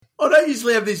I don't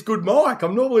usually have this good mic.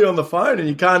 I'm normally on the phone and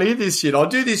you can't hear this shit. I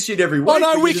do this shit every week. Oh,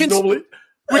 no, we can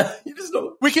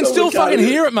still fucking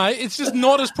hear it, mate. It's just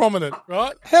not as prominent,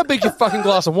 right? How big's your fucking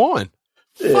glass of wine?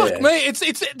 Yeah. Fuck me.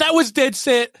 That was dead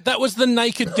set. That was the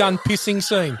Naked Gun pissing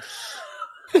scene.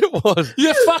 It was.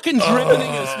 You're fucking dripping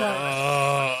us, mate.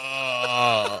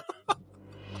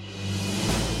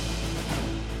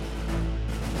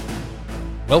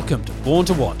 Welcome to Born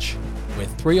to Watch, where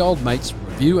three old mates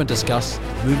review and discuss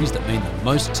the movies that mean the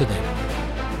most to them.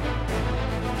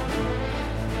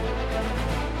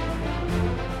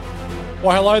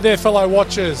 Well, hello there, fellow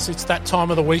watchers. It's that time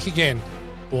of the week again.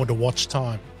 Born to Watch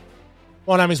time.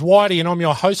 My name is Whitey, and I'm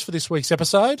your host for this week's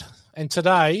episode. And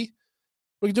today,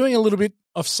 we're doing a little bit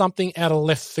of something out of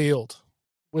left field.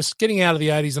 We're getting out of the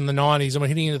 80s and the 90s, and we're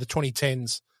hitting into the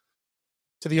 2010s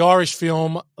to the Irish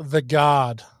film The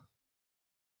Guard.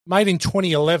 Made in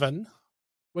 2011,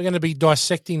 we're going to be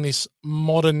dissecting this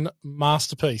modern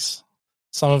masterpiece,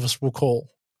 some of us will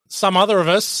call. Some other of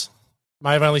us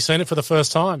may have only seen it for the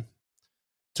first time.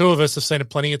 Two of us have seen it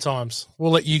plenty of times.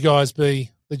 We'll let you guys be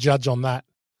the judge on that.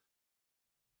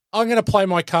 I'm going to play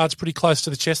my cards pretty close to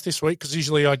the chest this week because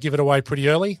usually I give it away pretty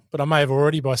early, but I may have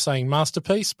already by saying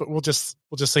masterpiece, but we'll just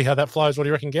see how that flows. What do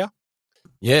you reckon, Gow?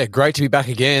 Yeah, great to be back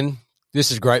again. This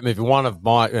is a great movie. One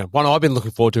I've been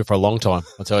looking forward to for a long time,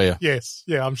 I'll tell you. Yes.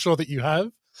 Yeah, I'm sure that you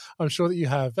have.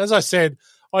 As I said,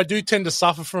 I do tend to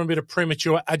suffer from a bit of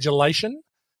premature adulation,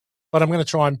 but I'm going to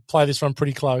try and play this one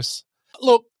pretty close.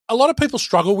 Look, a lot of people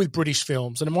struggle with British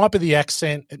films, and it might be the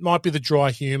accent, it might be the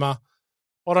dry humour.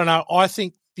 I don't know. I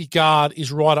think The Guard is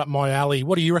right up my alley.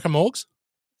 What do you reckon, Morgs?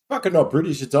 Fucking not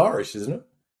British, it's Irish, isn't it?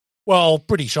 Well,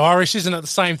 British-Irish, isn't it the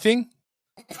same thing?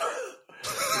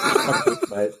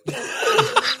 Mate.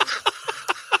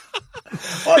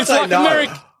 It's like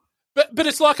no. But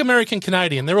it's like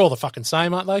American-Canadian. They're all the fucking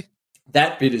same, aren't they?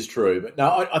 That bit is true. But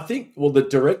no, I think, the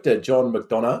director, John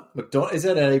McDonough, is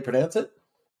that how you pronounce it?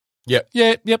 Yep.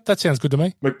 Yeah, yep, that sounds good to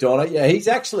me. McDonough, yeah,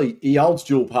 he holds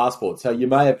dual passports, so you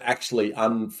may have actually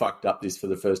unfucked up this for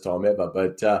the first time ever,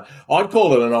 but I'd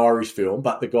call it an Irish film,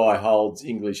 but the guy holds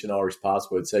English and Irish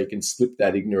passports, so you can slip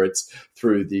that ignorance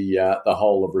through the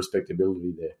whole of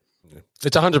respectability there.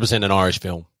 It's 100% an Irish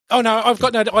film. Oh, no,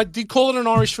 I did call it an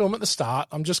Irish film at the start.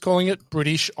 I'm just calling it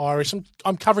British, Irish.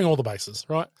 I'm covering all the bases,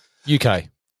 right? UK.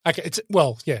 Okay,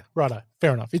 yeah, righto,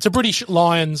 fair enough. It's a British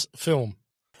Lions film.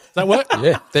 Does that work?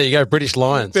 Yeah, there you go, British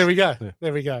Lions. There we go. Yeah.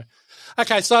 There we go.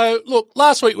 Okay, so look,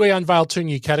 last week we unveiled two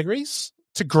new categories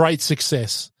to great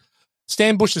success.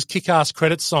 Stan Bush's kick-ass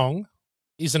credit song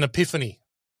is an epiphany,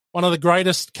 one of the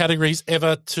greatest categories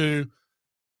ever to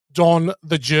don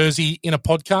the jersey in a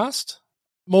podcast.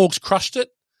 Morgs crushed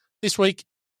it. This week,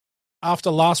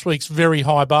 after last week's very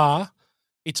high bar,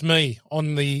 it's me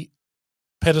on the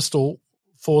pedestal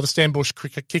for the Stan Bush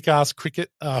kick-ass cricket.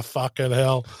 Oh, fucking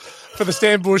hell. For the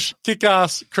Stan Bush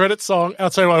kick-ass credit song, I'll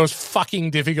tell you what, it was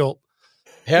fucking difficult.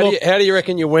 How do you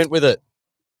reckon you went with it?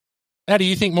 How do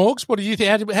you think, Morgs? What do you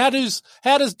think? How does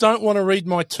Don't Want to Read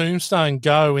My Tombstone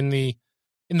go in the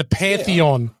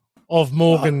pantheon of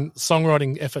Morgan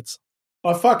songwriting efforts?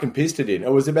 I fucking pissed it in.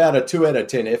 It was about a 2 out of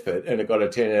 10 effort, and it got a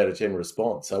 10 out of 10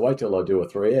 response. So wait till I do a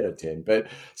 3 out of 10. But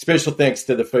special thanks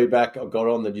to the feedback I got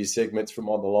on the new segments from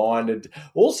On the Line. And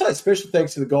also special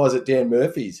thanks to the guys at Dan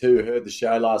Murphy's who heard the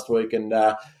show last week and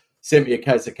sent me a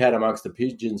case of Cat Amongst the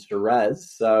Pigeons for Raz.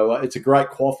 So it's a great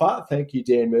quaffer. Thank you,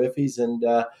 Dan Murphy's. And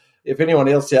if anyone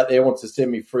else out there wants to send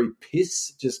me free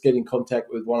piss, just get in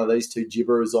contact with one of these two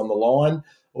gibberers on the line,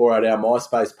 or at our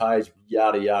MySpace page,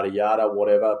 yada, yada, yada,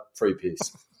 whatever, free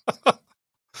piss.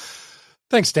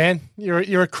 Thanks, Dan.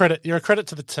 You're a credit. You're a credit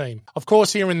to the team. Of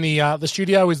course, here in the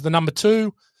studio is the number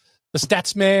two, the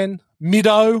stats man,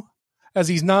 Middo, as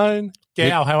he's known.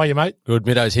 Gow, how are you, mate? Good,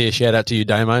 Middo's here. Shout out to you,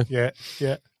 Damo. Yeah.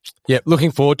 Yeah,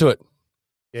 looking forward to it.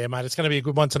 Yeah, mate, it's going to be a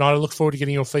good one tonight. I look forward to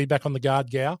getting your feedback on The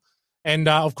Guard, Gow. And,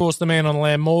 of course, the man on the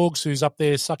land, Morgs, who's up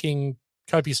there sucking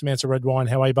copious amounts of red wine.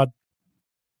 How are you, bud?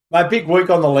 Mate, big week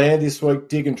on the land this week,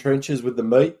 digging trenches with the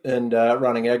meat and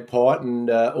running ag pipe, and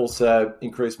also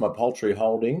increased my poultry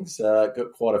holdings.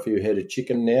 Got quite a few head of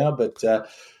chicken now, but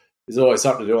there's always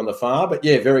something to do on the farm. But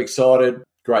yeah, very excited.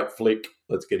 Great flick.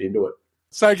 Let's get into it.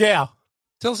 So, Gow,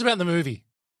 tell us about the movie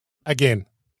again.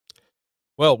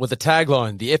 Well, with the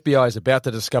tagline, the FBI is about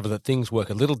to discover that things work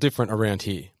a little different around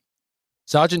here.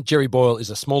 Sergeant Jerry Boyle is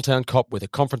a small-town cop with a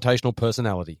confrontational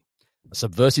personality, a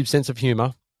subversive sense of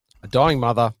humour, a dying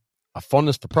mother, a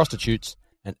fondness for prostitutes,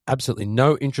 and absolutely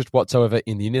no interest whatsoever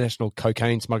in the international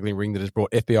cocaine smuggling ring that has brought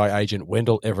FBI agent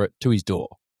Wendell Everett to his door.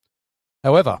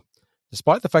 However,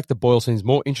 despite the fact that Boyle seems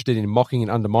more interested in mocking and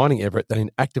undermining Everett than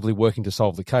in actively working to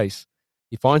solve the case,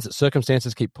 he finds that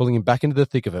circumstances keep pulling him back into the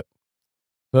thick of it.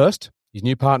 First, his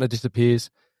new partner disappears,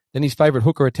 then his favourite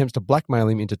hooker attempts to blackmail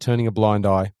him into turning a blind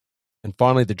eye, and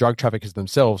finally the drug traffickers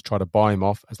themselves try to buy him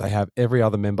off as they have every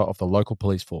other member of the local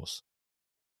police force.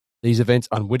 These events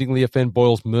unwittingly offend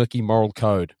Boyle's murky moral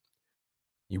code.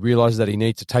 He realises that he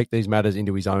needs to take these matters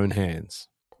into his own hands.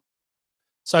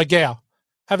 So, Gow,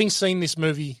 having seen this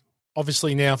movie,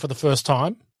 obviously now for the first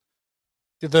time,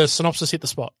 did the synopsis hit the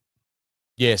spot?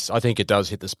 Yes, I think it does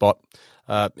hit the spot.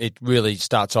 It really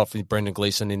starts off with Brendan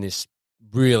Gleeson in this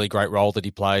really great role that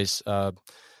he plays. I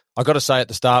got to say at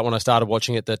the start when I started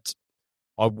watching it that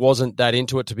I wasn't that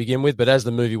into it to begin with, but as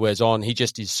the movie wears on, he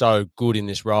just is so good in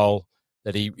this role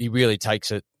that he really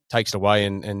takes it away,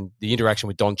 and the interaction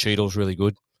with Don Cheadle is really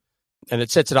good, and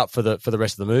it sets it up for the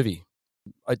rest of the movie.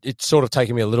 It's sort of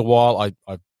taken me a little while.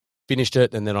 I finished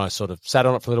it, and then I sort of sat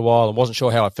on it for a little while and wasn't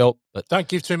sure how I felt. But don't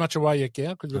give too much away yet,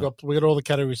 Gow, because we got all the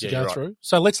categories to go through.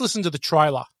 So let's listen to the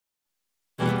trailer.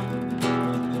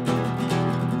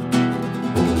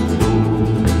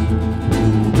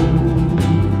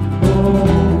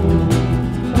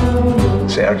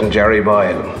 Sergeant Jerry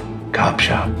Boyle, cop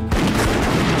shop.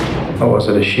 Oh, was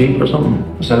it a sheep or something?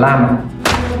 It was a lamb.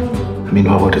 I mean,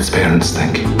 what would his parents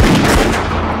think?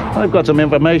 I've got some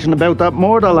information about that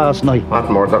murder last night.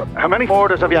 What murder? How many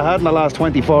murders have you had in the last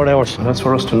 24 hours? Well, that's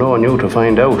for us to know and you to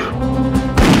find out.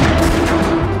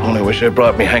 Only wish I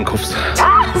brought me handcuffs.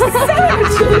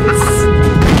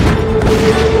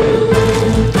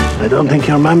 I don't think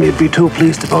your mammy'd be too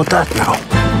pleased about that now.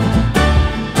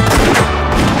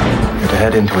 To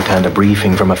head into attend a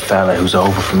briefing from a fella who's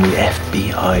over from the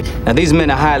FBI. Now, these men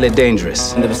are highly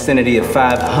dangerous. In the vicinity of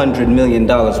 $500 million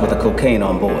worth of cocaine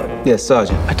on board. Yes,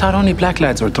 Sergeant. I thought only black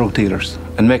lads were drug dealers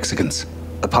and Mexicans.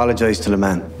 Apologize to the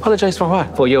man. Apologize for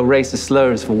what? For your racist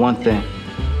slurs, for one thing.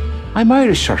 I'm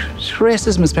Irish, sir.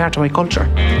 Racism is part of my culture.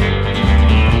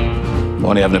 I'm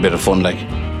only having a bit of fun, like.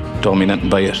 Don't mean nothing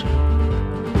by it.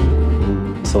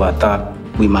 So I thought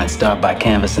we might start by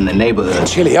canvassing the neighborhood.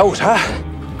 Chilly out, huh?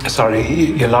 Sorry,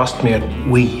 you lost me at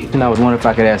we. And I was wondering if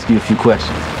I could ask you a few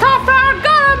questions.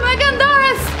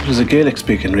 It was a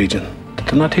Gaelic-speaking region. Did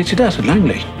they not teach you that at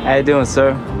Langley? How you doing,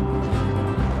 sir?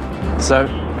 Sir,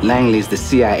 Langley's the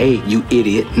CIA, you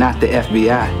idiot, not the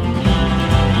FBI.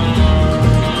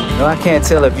 No, I can't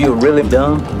tell if you're really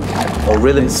dumb or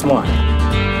really smart.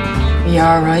 You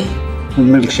all right? A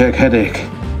milkshake headache.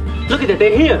 Look at it,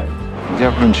 they're here. Have you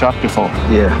ever been shot before?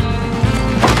 Yeah.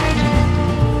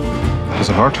 Does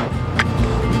it hurt?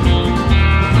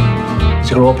 Did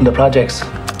you grow up in the projects?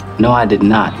 No, I did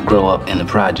not grow up in the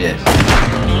projects.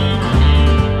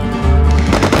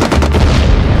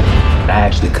 I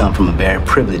actually come from a very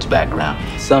privileged background.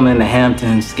 Some in the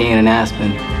Hamptons, skiing in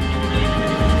Aspen.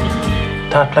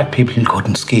 Thought black people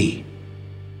couldn't ski.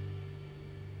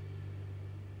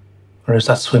 Or is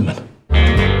that swimming?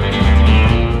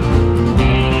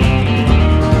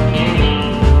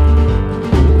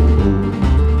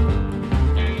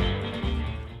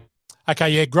 Okay,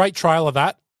 yeah, great trailer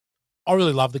that. I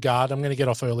really love The Guard. I'm going to get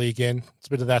off early again. It's a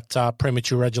bit of that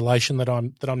premature adulation that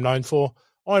I'm known for.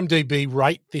 IMDb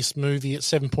rate this movie at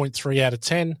 7.3 out of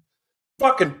 10.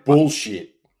 Fucking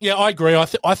bullshit. Yeah, I agree.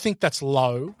 I think that's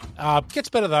low. Gets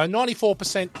better though.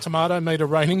 94% tomato meter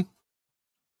rating,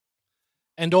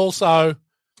 and also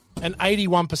an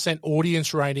 81%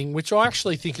 audience rating, which I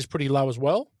actually think is pretty low as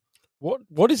well.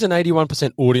 What is an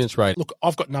 81% audience rating? Look,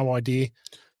 I've got no idea.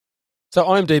 So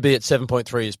IMDb at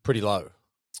 7.3 is pretty low,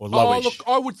 or lowish. Oh, look,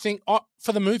 I would think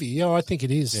for the movie, yeah, I think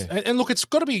it is. Yeah. And look, it's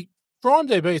got to be for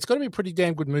IMDb. It's got to be a pretty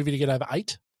damn good movie to get over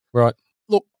 8. Right.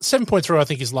 Look, 7.3 I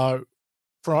think is low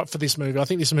for this movie. I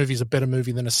think this movie is a better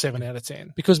movie than a 7 out of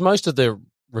 10. Because most of the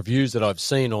reviews that I've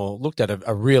seen or looked at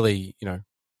are really,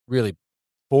 really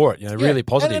for it. Really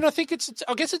positive. And I think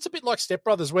I guess it's a bit like Step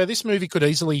Brothers, where this movie could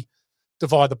easily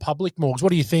divide the public more.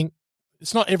 What do you think?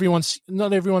 It's not everyone's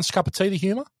cup of tea, the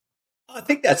humour. I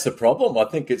think that's the problem. I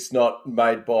think it's not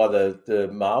made by the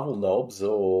Marvel knobs,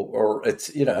 or it's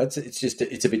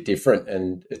it's a bit different,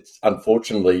 and it's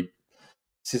unfortunately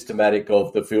systematic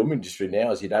of the film industry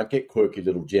now is you don't get quirky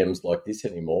little gems like this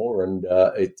anymore, and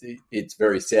it's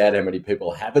very sad how many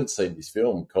people haven't seen this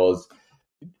film because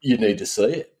you need to see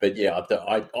it. But yeah,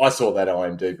 I saw that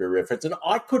IMDb reference, and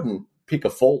I couldn't pick a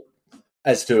fault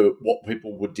as to what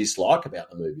people would dislike about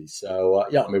the movie. So,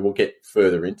 we'll get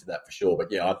further into that for sure.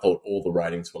 But, yeah, I thought all the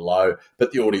ratings were low,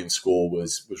 but the audience score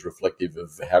was reflective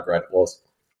of how great it was.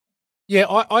 Yeah,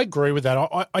 I agree with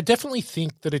that. I definitely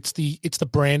think that it's the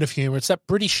brand of humour. It's that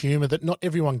British humour that not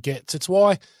everyone gets. It's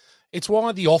why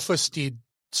The Office did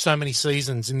so many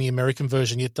seasons in the American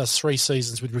version, yet does 3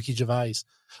 seasons with Ricky Gervais.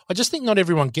 I just think not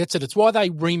everyone gets it. It's why they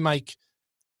remake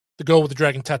The Girl with the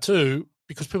Dragon Tattoo,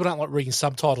 because people don't like reading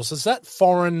subtitles. It's that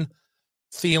foreign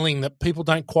feeling that people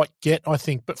don't quite get, I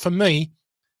think. But for me,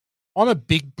 I'm a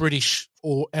big British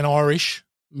or an Irish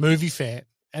movie fan,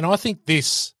 and I think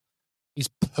this is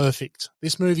perfect.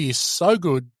 This movie is so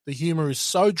good. The humor is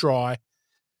so dry.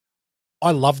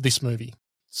 I love this movie.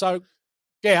 So,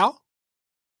 Gow,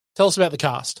 tell us about the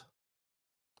cast.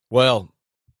 Well,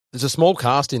 there's a small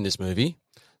cast in this movie.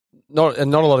 Not a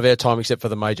lot of airtime except for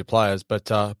the major players, but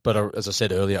as I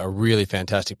said earlier, a really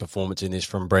fantastic performance in this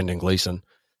from Brendan Gleeson.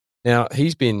 Now,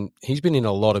 he's been in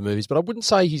a lot of movies, but I wouldn't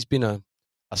say he's been a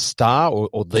star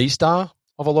or the star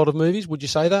of a lot of movies. Would you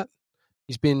say that?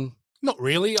 He's been... Not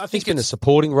really. I think he's been in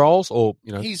supporting roles, or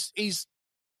he's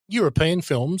European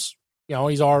films.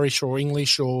 He's Irish or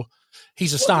English, or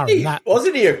he's a star in that.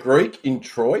 Wasn't he a Greek in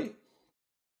Troy?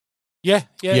 Yeah.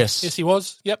 Yes, he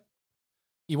was. Yep,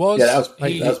 he was. Yeah, that was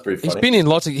pretty funny. He's been in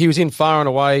lots of. He was in Far and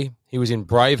Away. He was in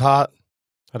Braveheart.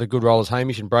 Had a good role as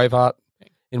Hamish in Braveheart.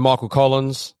 In Michael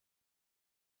Collins,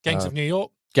 Gangs of New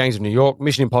York,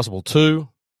 Mission Impossible 2.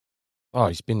 Oh,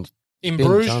 he's been in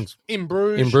Bruges. In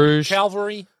Bruges,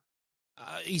 Calvary.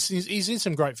 He's in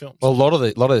some great films. Well, a lot of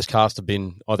this cast have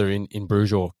been either in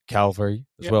Bruges or Calvary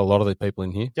as well. A lot of the people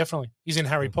in here, definitely. He's in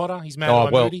Harry Potter. He's Mad-Eye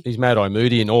Moody. He's Mad-Eye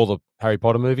Moody in all the Harry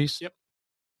Potter movies. Yep.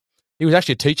 He was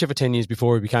actually a teacher for 10 years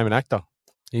before he became an actor.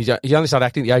 He only started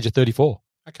acting at the age of 34.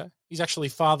 Okay. He's actually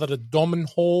father to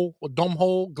Domhnall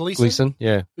Gleeson.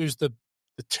 Yeah. Who's the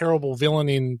terrible villain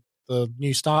in the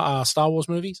new Star Wars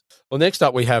movies. Well, next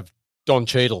up we have Don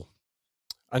Cheadle.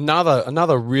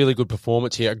 Another really good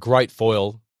performance here, a great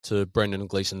foil to Brendan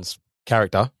Gleeson's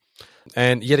character.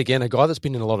 And yet again, a guy that's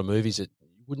been in a lot of movies. I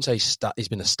wouldn't say he's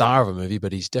been a star of a movie,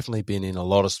 but he's definitely been in a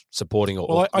lot of supporting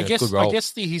or I guess, good roles. I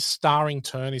guess his starring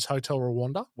turn is Hotel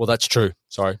Rwanda. Well, that's true.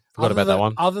 Sorry, forgot about that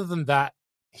one. Other than that,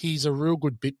 he's a real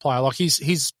good bit player. Like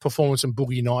his performance in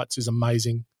Boogie Nights is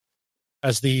amazing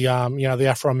as the the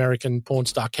Afro-American porn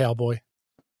star cowboy.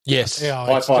 Yes. Yeah,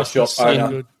 Hi-Fi Shop owner.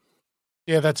 Good.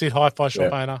 Yeah, that's it. Hi-Fi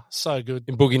Shop owner. So good.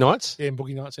 In Boogie Nights? Yeah, in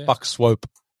Boogie Nights, yeah. Buck Swope.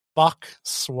 What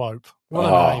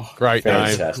a name. Great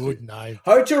fantastic name. Good name.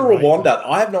 Hotel Rwanda.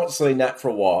 I have not seen that for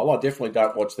a while. I definitely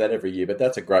don't watch that every year, but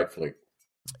that's a great flick.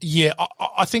 Yeah,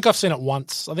 I think I've seen it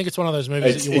once. I think it's one of those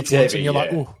movies that you watch once and you're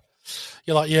like, ooh.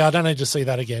 You're like, yeah, I don't need to see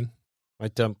that again.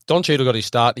 Right, Don Cheadle got his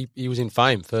start. He was in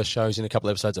Fame. First show, he was in a couple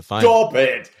episodes of Fame. Stop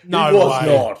it. No he was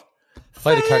way. not.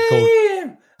 Played a character called...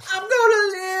 I'm going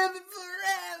to live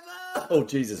forever. Oh,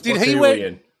 Jesus. Did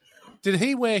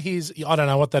he wear his... I don't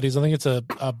know what that is. I think it's a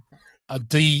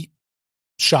D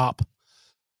sharp.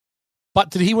 But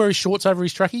did he wear his shorts over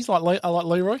his trackies like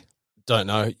Leroy? Don't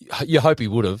know. You hope he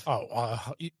would have. Oh,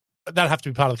 that'd have to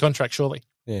be part of the contract, surely.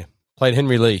 Yeah. Played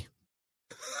Henry Lee.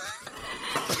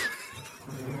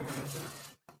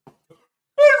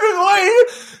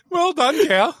 Well done,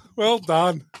 Cal. Well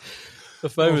done. The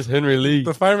famous Henry Lee.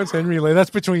 The famous Henry Lee. That's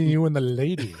between you and the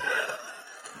lady.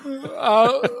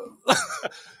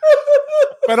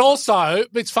 But also,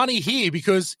 it's funny here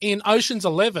because in Ocean's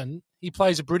 11, he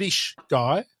plays a British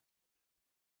guy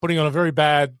putting on a very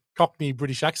bad Cockney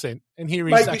British accent. And here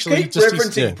he's actually you keep just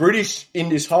referencing British in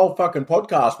this whole fucking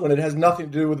podcast when it has nothing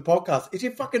to do with the podcast. It's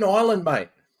in fucking Ireland, mate.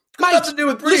 It's got nothing to do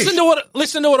with British.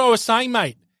 Listen to what I was saying,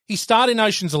 mate. He starred in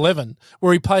Ocean's 11,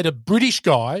 where he played a British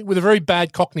guy with a very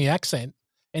bad Cockney accent,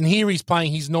 and here he's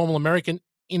playing his normal American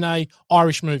in a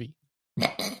Irish movie.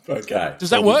 Okay. Does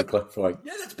that work? Yeah,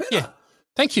 that's better. Yeah.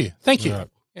 Thank you. Right.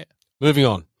 Yeah. Moving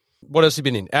on. What else has he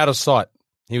been in? Out of Sight.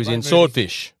 He was in movie.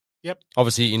 Swordfish. Yep.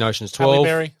 Obviously in Ocean's 12.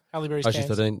 Halle Berry's Ocean's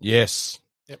Cans. 13. Yes.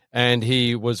 Yep. And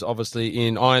he was obviously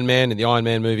in Iron Man and the Iron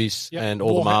Man movies and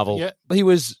all the Marvel. Yep. He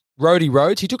was Rhodey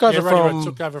Rhodes. He took over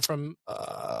from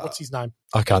what's his name?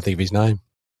 I can't think of his name.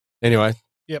 Anyway.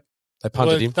 Yep. They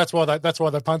punted him. That's why they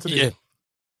punted him.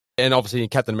 And obviously in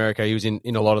Captain America, he was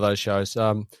in a lot of those shows.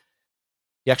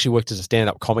 He actually worked as a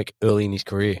stand-up comic early in his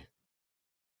career.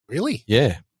 Really?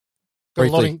 Yeah. Got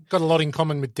a lot in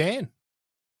common with Dan.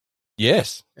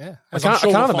 Yes. Yeah. I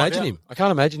can't imagine him. I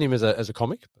can't imagine him as a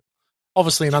comic.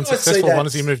 Obviously an unsuccessful one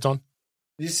as he moved on.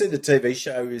 Did you see the TV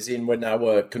show he was in when they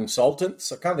were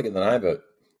consultants? I can't think of the name of it.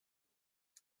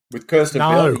 With Kirsten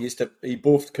Bell. He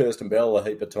buffed Kirsten Bell a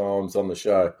heap of times on the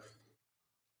show.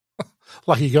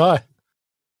 Lucky guy.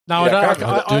 No,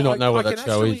 I do not know what that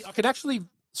show is. I could actually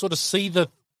sort of see the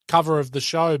cover of the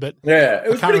show, but I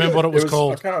can't remember what it was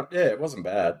called. It wasn't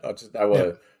bad. They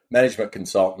were management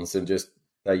consultants and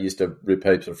they used to rip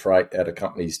heaps of freight out of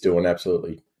companies doing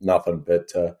absolutely nothing.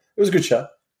 But it was a good show.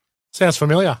 Sounds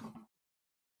familiar.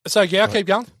 So, I'll keep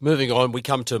going. Moving on, we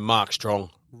come to Mark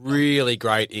Strong. Really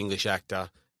great English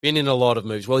actor. Been in a lot of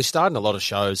movies. Well, he starred in a lot of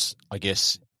shows, I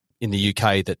guess, in the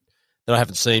UK that I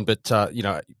haven't seen. But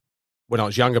when I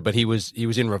was younger, but he was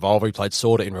in Revolver. He played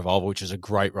Sorta in Revolver, which is a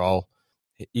great role.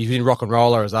 He was in Rock and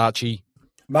Roller as Archie.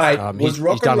 Mate, was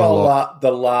Rock and Roller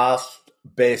the last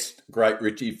best Great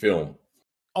Ritchie film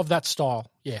of that style?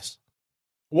 Yes.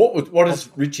 What has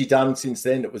Ritchie done since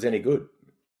then that was any good?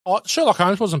 Sherlock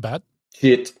Holmes wasn't bad.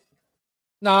 Shit.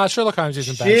 Nah, Sherlock Holmes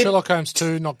isn't bad. Sherlock Holmes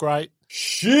 2, not great.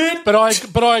 Shit. But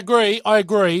I agree.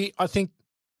 I think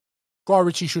Guy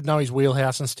Ritchie should know his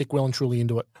wheelhouse and stick well and truly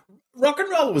into it. Rock and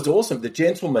Roller was awesome. The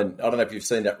Gentleman, I don't know if you've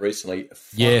seen that recently.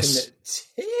 Yes.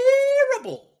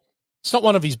 Terrible. It's not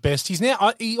one of his best.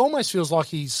 He almost feels like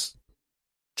he's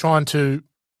trying to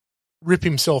rip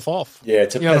himself off. Yeah,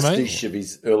 it's a pastiche of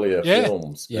his earlier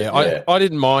films. Yeah, I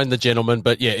didn't mind The Gentleman,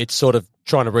 but yeah, it's sort of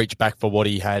trying to reach back for what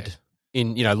he had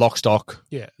in, Lock, Stock,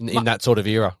 in that sort of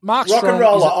era. Rock and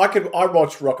Roller, I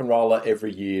watch Rock and Roller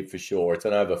every year for sure. It's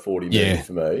an over 40 movie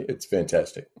for me. It's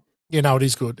fantastic. Yeah, no, it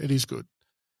is good. It is good.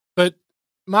 But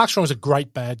Mark Strong is a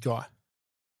great bad guy.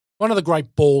 One of the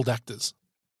great bald actors.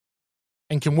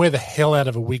 And can wear the hell out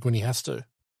of a wig when he has to.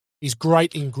 He's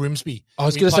great in Grimsby. I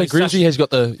was going to say Grimsby has got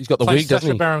the wig, doesn't he?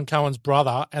 Sacha Baron Cohen's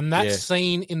brother, and that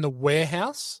scene in the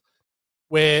warehouse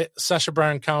where Sacha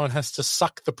Baron Cohen has to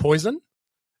suck the poison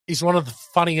is one of the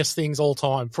funniest things all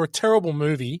time. For a terrible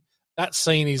movie, that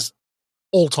scene is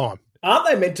all time. Aren't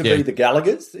they meant to be the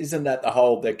Gallaghers? Isn't that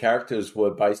their characters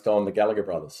were based on the Gallagher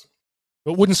brothers?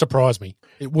 It wouldn't surprise me.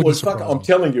 It wouldn't surprise me. I'm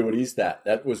telling you, it is that.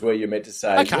 That was where you meant to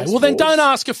say. Okay, well then don't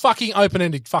ask a fucking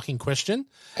open-ended fucking question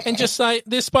and just say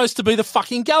they're supposed to be the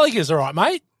fucking Gallaghers, all right,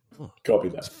 mate? Copy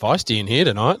that. It's feisty in here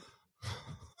tonight.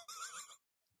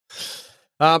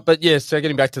 But yeah, so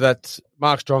getting back to that,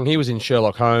 Mark Strong, he was in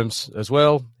Sherlock Holmes as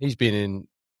well. He's been in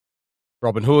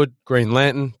Robin Hood, Green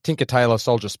Lantern, Tinker Tailor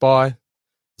Soldier Spy,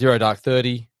 Zero Dark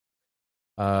 30,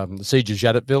 The Siege of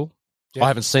Jadotville. Yeah. I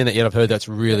haven't seen that yet. I've heard that's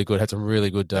really good. Had some really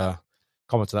good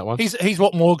comments on that one. He's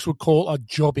what Morgs would call a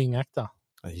jobbing actor.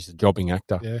 He's a jobbing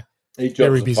actor. Yeah. He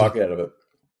jobs the fuck out of it.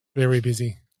 Very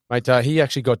busy. Mate, he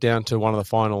actually got down to one of the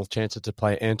final chances to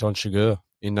play Anton Chigurh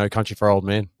in No Country for Old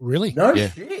Men. Really? No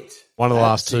shit. One of the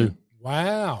last two.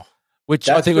 Wow. Which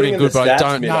I think would be good, but I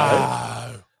don't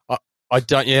know. I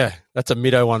don't. Yeah, that's a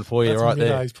middo one for you, right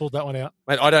there. He's pulled that one out.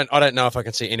 Mate, I don't know if I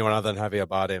can see anyone other than Javier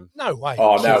Bardem. No way.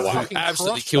 Oh, no way.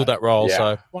 Absolutely killed that role. Yeah.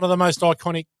 So one of the most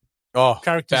iconic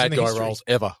characters bad in the guy history. roles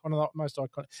ever. One of the most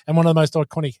iconic, and one of the most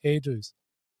iconic hairdos.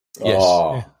 Yes.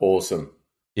 Oh, awesome.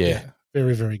 Yeah.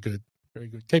 Very, very good. Very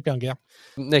good. Keep going, Gal.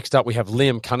 Next up, we have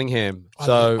Liam Cunningham. I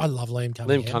love Liam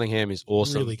Cunningham. Liam Cunningham is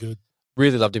awesome. Really good.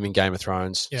 Really loved him in Game of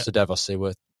Thrones. Yeah. Sir Davos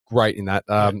Seaworth, great in that.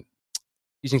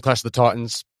 He's in Clash of the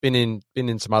Titans. Been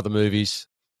in some other movies,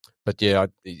 but yeah,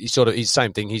 he's the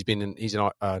same thing. He's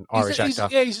an Irish actor.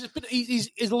 Yeah,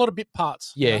 he's a lot of bit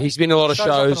parts. Yeah, he's been in a lot of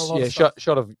shows. Shot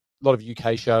a lot of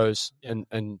UK shows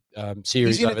and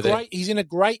series over there. He's in a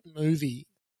great movie.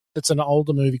 That's an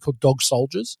older movie called Dog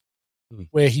Soldiers,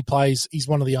 where he's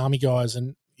one of the army guys,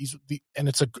 and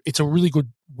it's a really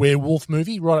good werewolf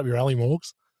movie, right up your alley,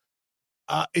 Morgs.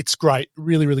 It's great,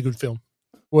 really, really good film.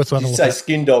 Worth one. Did you say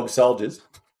Skin Dog Soldiers?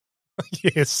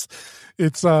 Yes,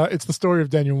 it's the story of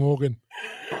Daniel Morgan.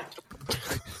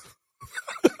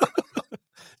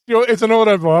 It's an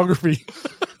autobiography.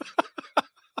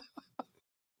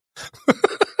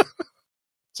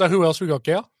 So who else we got,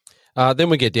 Gal? Then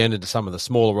we get down into some of the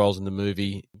smaller roles in the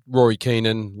movie. Rory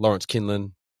Keenan, Lawrence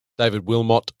Kinlan, David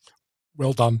Wilmot.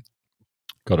 Well done.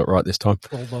 Got it right this time.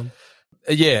 Well done.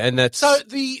 Yeah, and that's... So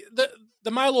the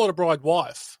mail order bride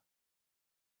wife,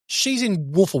 she's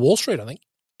in Wolf of Wall Street, I think.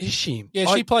 Is she?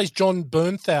 Yeah, she plays John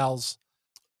Bernthal's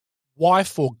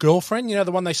wife or girlfriend. You know,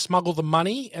 the one they smuggle the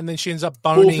money, and then she ends up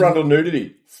boning... Full frontal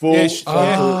nudity.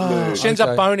 She ends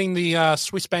up boning the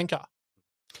Swiss banker.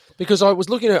 Because I was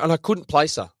looking at her and I couldn't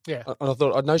place her. Yeah. And I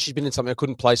thought, I know she's been in something. I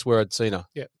couldn't place where I'd seen her.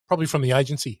 Yeah, probably from the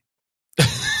agency.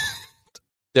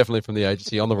 Definitely from the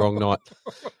agency on the wrong night.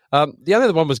 The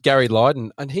other one was Gary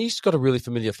Lydon, and he's got a really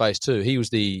familiar face too. He was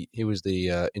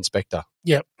the inspector.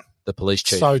 Yep. The police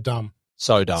chief. So dumb.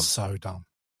 So dumb. So dumb.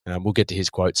 We'll get to his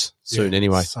quotes soon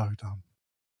anyway. So dumb.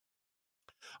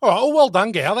 All right, well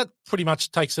done, Gal. That pretty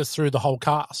much takes us through the whole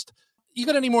cast. You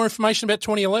got any more information about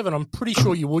 2011? I'm pretty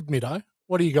sure you would, Middo.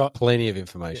 What do you got? Plenty of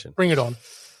information. Yeah, bring it on.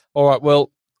 All right,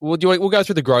 well, we'll go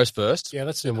through the gross first. Yeah,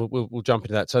 let's do it. We'll jump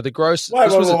into that. So the gross... Wait,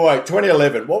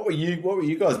 2011. What were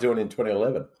you guys doing in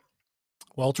 2011?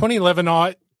 Well, 2011,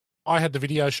 I had the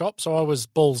video shop, so I was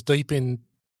balls deep in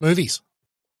movies.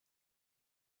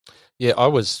 Yeah,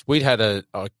 we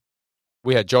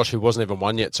had Josh, who wasn't even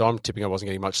one yet, so I'm tipping I wasn't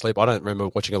getting much sleep. I don't remember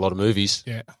watching a lot of movies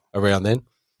around then.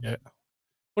 Yeah.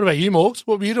 What about you, Morgs?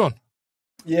 What were you doing?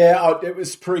 Yeah, it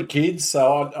was pre-kids,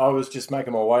 so I was just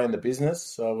making my way in the business.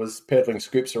 So I was peddling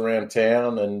scripts around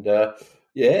town, and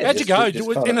yeah. How'd you go?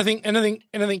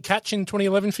 Anything catch in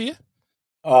 2011 for you?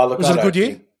 Oh, look, was it a good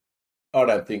year? I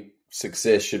don't think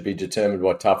success should be determined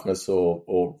by toughness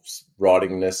or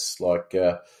writingness.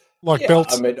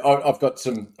 Belts. I mean, I've got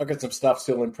some stuff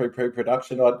still in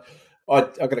pre-production. I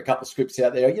got a couple of scripts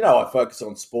out there. You know, I focus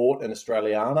on sport and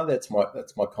Australiana. That's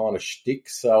my kind of shtick.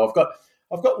 So I've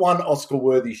got one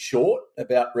Oscar-worthy short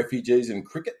about refugees and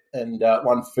cricket, and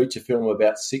one feature film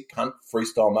about sick cunt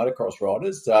freestyle motocross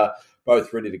riders,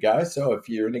 both ready to go. So if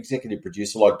you're an executive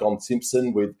producer like Don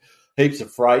Simpson with heaps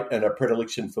of freight and a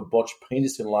predilection for botched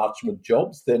penis enlargement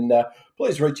jobs, then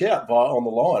please reach out on the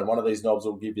line. One of these knobs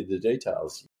will give you the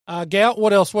details. Gow,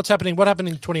 what else? What's happening? What happened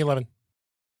in 2011?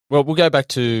 Well, we'll go back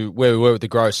to where we were with the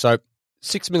gross. So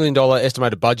 $6 million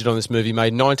estimated budget on this movie,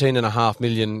 made $19.5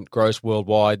 million gross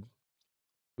worldwide,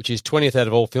 which is 20th out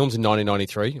of all films in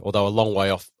 1993, although a long way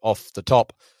off the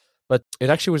top. But it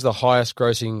actually was the highest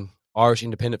grossing Irish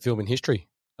independent film in history.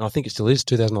 And I think it still is,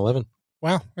 2011.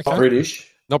 Wow. Okay.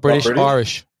 Not British,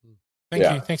 Irish. Thank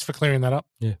you. Thanks for clearing that up.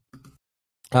 Yeah.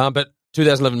 But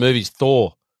 2011 movies,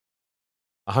 Thor,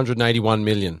 $181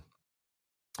 million.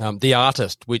 The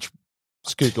Artist, which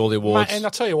scooped all the awards. Mate, and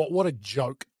I'll tell you what a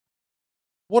joke.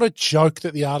 What a joke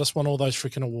that The Artist won all those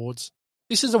freaking awards.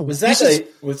 This is was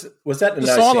that the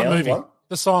silent movie? One?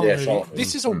 The silent movie. Silent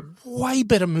this is a way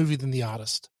better movie than The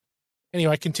Artist.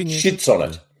 Anyway, continue. Shits on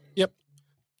it. Yep.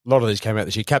 A lot of these came out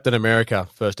this year. Captain America,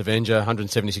 First Avenger,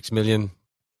 $176 million.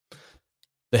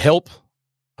 The Help,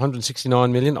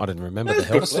 $169 million. I didn't remember The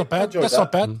Help. That's not bad. That's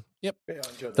not bad. Yep.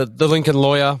 Yeah, the Lincoln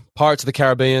Lawyer, Pirates of the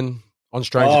Caribbean, On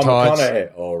Stranger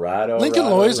Tides. All right. Lincoln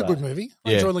Lawyer is a good movie.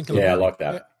 I enjoy Lincoln Lawyer. Yeah, I like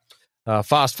that. Yeah.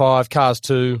 Fast 5, Cars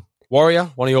 2,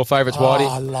 Warrior, one of your favourites, Whitey.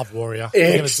 I love Warrior.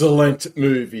 Excellent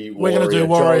movie. We're going to do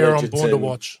Warrior on Born to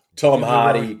Watch. Tom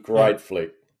Hardy, great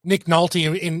flick. Nick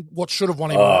Nolte in what should have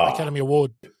won him an Academy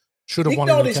Award. Should have won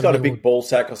him an Academy Award. Nick Nolte's got a big ball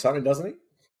sack or something, doesn't he?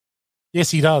 Yes,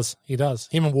 he does. He does.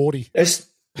 Him and Wardy. Is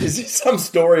there some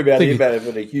story about him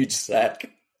having a huge sack?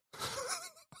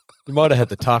 He might have had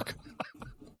the tuck.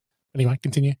 Anyway,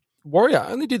 continue. Warrior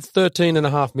only did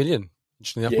 $13.5 million.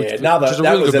 Interesting enough, which is a that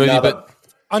really was good movie, another but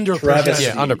underappreciated.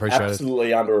 Yeah, underappreciated.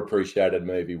 Absolutely underappreciated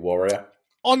movie, Warrior.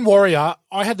 On Warrior,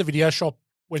 I had the video shop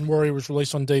when Warrior was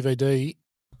released on DVD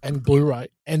and Blu-ray,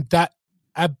 and that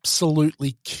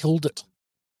absolutely killed it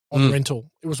on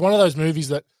rental. It was one of those movies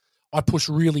that I pushed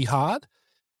really hard,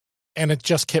 and it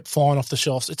just kept flying off the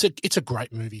shelves. It's a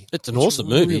great movie. It's an awesome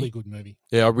movie. Really good movie.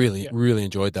 Yeah, I really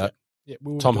enjoyed that. Yeah,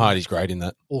 Tom Hardy's great in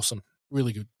that. Awesome.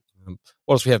 Really good.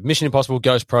 What else we have? Mission Impossible,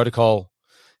 Ghost Protocol,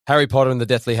 Harry Potter and the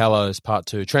Deathly Hallows Part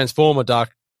 2, Transformer,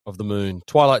 Dark of the Moon,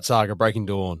 Twilight Saga, Breaking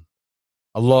Dawn.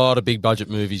 A lot of big budget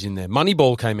movies in there.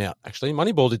 Moneyball came out, actually.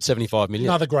 Moneyball did $75 million.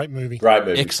 Another great movie.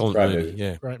 Excellent movie.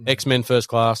 Yeah. Great movie. X-Men First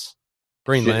Class,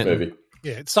 Green Lantern. Movie.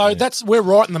 Yeah, so we're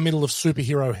right in the middle of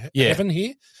superhero heaven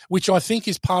here, which I think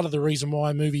is part of the reason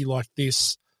why a movie like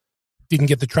this didn't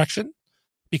get the traction,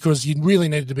 because you really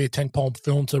needed to be a 10-pole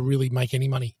film to really make any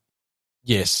money.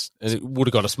 Yes, and it would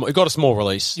have got a small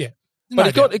release. Yeah,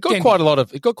 but it got quite a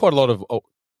lot of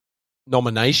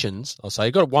nominations. I'll say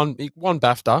it got one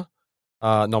BAFTA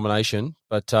nomination,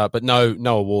 but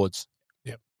no awards.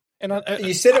 Yeah, and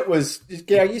you said it was.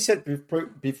 Yeah, you said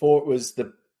before it was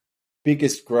the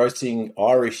biggest grossing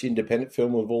Irish independent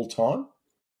film of all time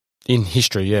in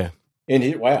history. Yeah,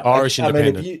 wow, Irish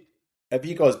independent. I mean, have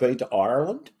you guys been to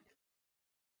Ireland?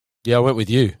 Yeah, I went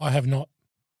with you. I have not.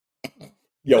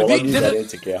 Yeah, well, I knew that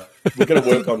answer, Cow. We're going to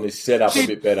work on this setup a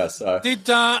bit better. So,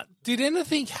 did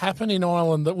anything happen in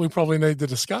Ireland that we probably need to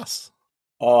discuss?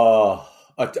 Oh,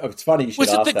 it's funny you should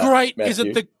ask that,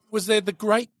 Matthew. Was there the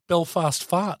great Belfast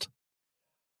fart?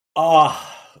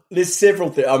 There's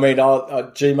several things. I mean,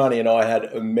 G Money and I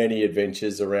had many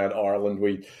adventures around Ireland.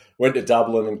 We went to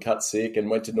Dublin and cut sick,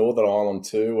 and went to Northern Ireland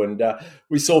too. And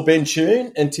we saw Ben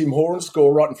Toon and Tim Horan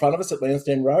score right in front of us at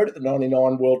Lansdowne Road at the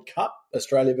 '99 World Cup,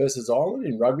 Australia versus Ireland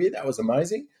in rugby. That was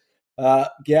amazing. Gow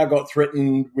got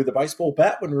threatened with a baseball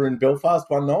bat when we were in Belfast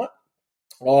one night.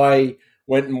 I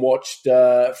went and watched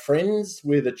Friends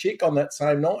with a chick on that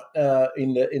same night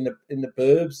in the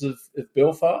burbs of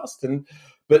Belfast.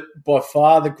 But by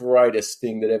far the greatest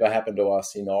thing that ever happened to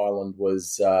us in Ireland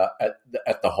was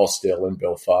at the hostel in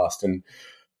Belfast. And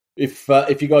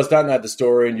if you guys don't know the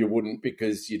story, and you wouldn't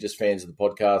because you're just fans of the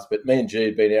podcast, but me and G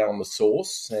had been out on the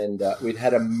sauce, and we'd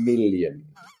had 1 million.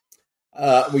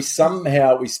 We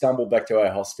stumbled back to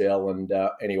our hostel, and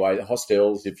anyway, the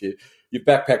hostels, if you've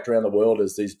backpacked around the world,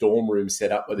 there's these dorm rooms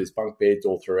set up where there's bunk beds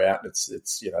all throughout, and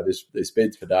it's there's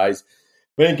beds for days.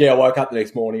 Me and Gail woke up the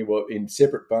next morning, we were in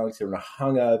separate bunks and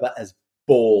hungover as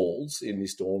balls in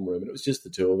this dorm room, and it was just the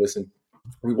two of us. And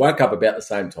we woke up about the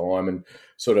same time and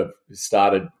sort of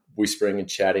started whispering and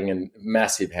chatting and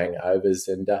massive hangovers.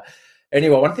 And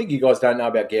anyway, one thing you guys don't know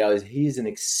about Gail is he is an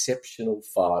exceptional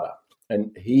farter,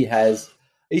 and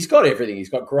he's got everything. He's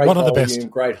got great volume,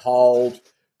 great hold,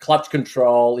 clutch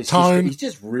control. Tone. He's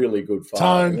just really good farter.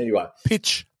 Tone. Anyway,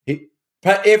 pitch.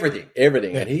 Everything.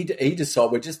 Yeah. And he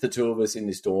decided, we're just the two of us in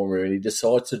this dorm room, and he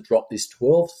decides to drop this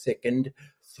 12-second,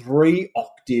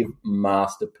 3-octave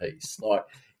masterpiece. Like,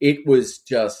 it was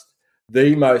just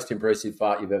the most impressive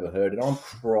fart you've ever heard, and I'm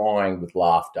crying with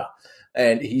laughter.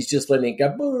 And he's just letting it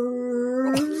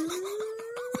go.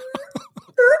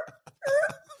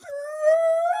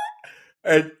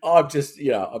 And I'm just,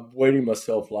 I'm weaning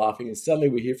myself laughing, and suddenly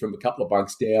we hear from a couple of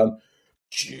bunks down,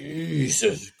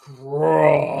 Jesus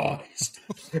Christ.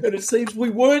 And it seems we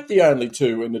weren't the only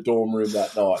two in the dorm room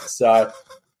that night. So,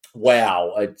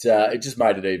 wow, it just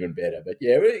made it even better. But,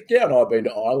 yeah, Gail and I have been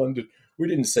to Ireland, and we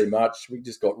didn't see much. We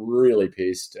just got really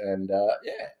pissed, and,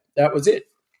 that was it.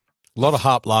 A lot of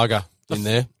Harp Lager in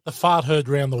there. The fart heard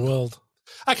round the world.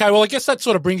 Okay, well, I guess that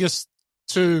sort of brings us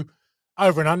to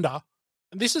Over and Under.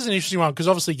 And this is an interesting one because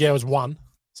obviously Gail was one,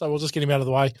 so we'll just get him out of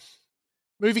the way.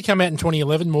 Movie came out in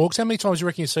 2011, Morgs. How many times do you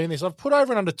reckon you've seen this? I've put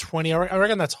over and under 20. I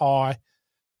reckon that's high.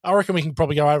 I reckon we can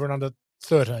probably go over and under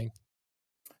 13.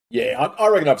 Yeah, I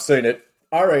reckon I've seen it.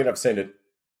 I reckon I've seen it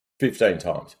 15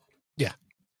 times.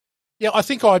 Yeah, I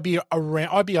think I'd be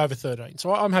over 13.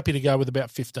 So I'm happy to go with about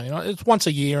 15. It's once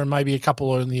a year and maybe a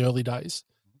couple in the early days.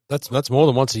 That's more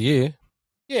than once a year.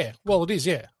 Yeah, well, it is,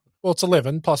 yeah. Well, it's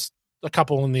 11 plus a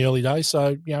couple in the early days.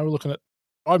 So, we're looking at,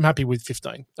 I'm happy with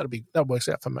 15. That works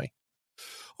out for me.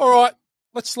 All right,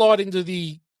 let's slide into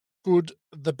the good,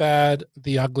 the bad,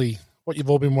 the ugly, what you've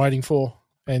all been waiting for.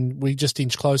 And we just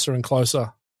inch closer and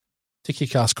closer to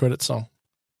Kick-Ass credit song.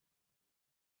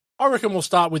 I reckon we'll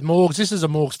start with Morgs. This is a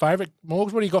Morgs favourite.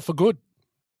 Morgs, what do you got for good?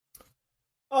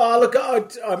 Oh, look,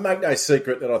 I make no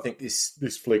secret that I think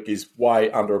this flick is way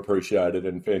underappreciated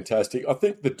and fantastic. I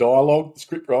think the dialogue, the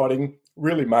script writing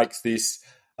really makes this,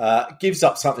 gives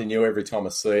up something new every time I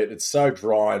see it. It's so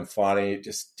dry and funny.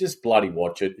 Just bloody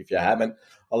watch it if you haven't.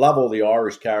 I love all the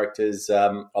Irish characters.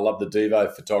 I love the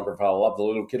Devo photographer. I love the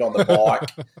little kid on the bike.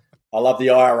 I love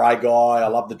the IRA guy. I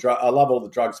love all the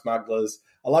drug smugglers.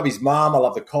 I love his mum. I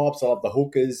love the cops. I love the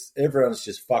hookers. Everyone's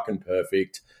just fucking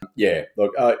perfect. Yeah,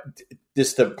 look,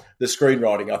 just the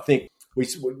screenwriting. I think we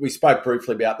spoke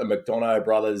briefly about the McDonough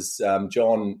brothers.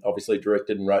 John obviously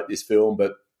directed and wrote this film,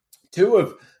 but two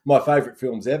of my favourite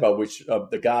films ever, which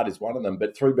The Guard is one of them,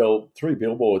 but Three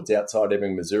Billboards Outside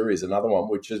Ebbing, Missouri is another one,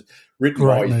 which is written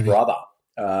by his brother,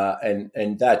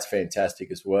 and that's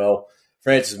fantastic as well.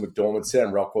 Frances McDormand,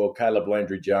 Sam Rockwell, Caleb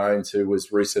Landry-Jones, who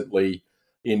was recently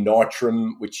in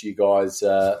Nitram, which you guys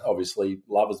obviously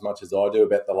love as much as I do,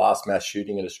 about the last mass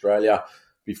shooting in Australia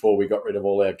before we got rid of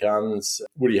all our guns.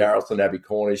 Woody Harrelson, Abby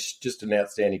Cornish, just an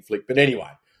outstanding flick. But anyway,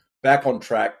 back on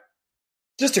track.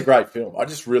 Just a great film. I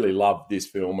just really love this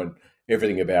film, and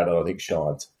everything about it I think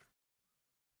shines.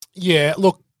 Yeah,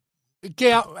 look,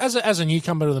 Gow, as a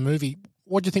newcomer to the movie,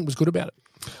 what do you think was good about it?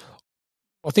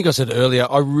 I think I said earlier,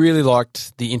 I really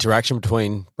liked the interaction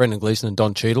between Brendan Gleeson and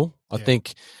Don Cheadle. I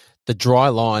think the dry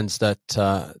lines that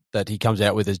he comes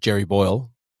out with as Jerry Boyle,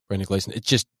 Brendan Gleeson, it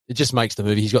just makes the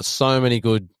movie. He's got so many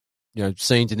good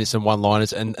scenes in this and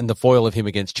one-liners, and the foil of him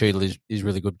against Cheadle is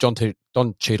really good. Don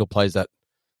Cheadle plays that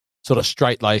sort of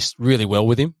straight-laced really well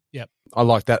with him. Yep. I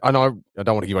like that. I know I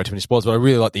don't want to give away too many spoilers, but I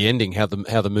really like the ending, how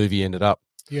the movie ended up.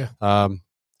 Yeah.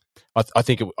 I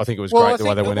think it was great the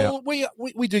way they went out.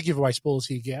 We do give away spoilers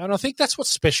here, Gow, and I think that's what's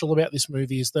special about this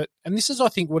movie is that, and this is I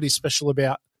think what is special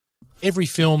about every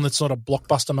film that's not a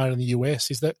blockbuster made in the US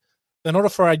is that they're not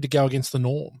afraid to go against the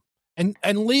norm, and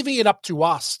leaving it up to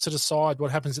us to decide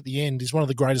what happens at the end is one of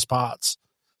the greatest parts.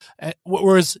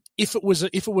 Whereas if it was a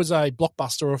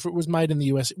blockbuster or if it was made in the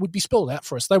US, it would be spelled out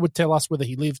for us. They would tell us whether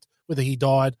he lived, whether he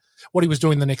died, what he was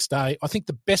doing the next day. I think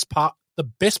the best part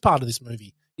of this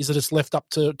movie is that it's left up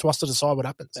to us to decide what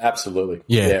happens. Absolutely.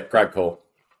 Yeah. Great call.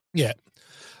 Yeah.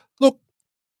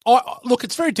 Look,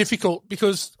 it's very difficult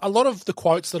because a lot of the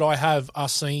quotes that I have are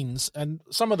scenes, and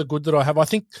some of the good that I have, I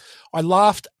think I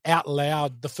laughed out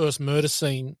loud the first murder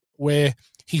scene where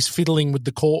he's fiddling with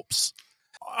the corpse.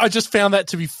 I just found that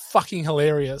to be fucking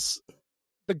hilarious.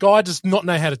 The guy does not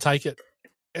know how to take it.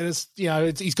 And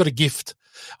he's got a gift.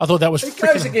 I thought that was It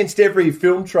goes against every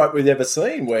film trope we've ever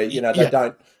seen where,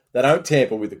 they They don't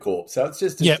tamper with the corpse. So it's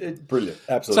just it's brilliant.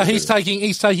 Absolutely. So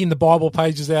he's taking the Bible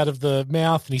pages out of the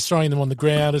mouth and he's throwing them on the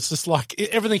ground. It's just like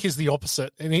everything is the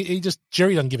opposite. And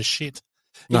Jerry doesn't give a shit.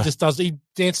 He just does. He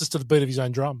dances to the beat of his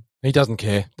own drum. He doesn't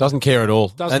care. Doesn't care at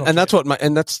all. And that's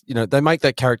that's they make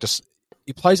that character.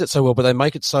 He plays it so well, but they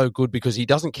make it so good because he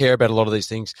doesn't care about a lot of these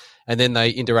things. And then they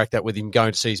interact that with him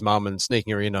going to see his mum and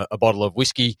sneaking her in a bottle of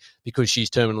whiskey because she's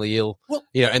terminally ill. Well,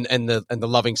 and the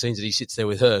loving scenes that he sits there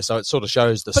with her. So it sort of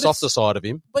shows the softer side of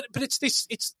him. But it's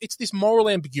this moral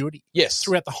ambiguity. Yes.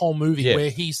 Throughout the whole movie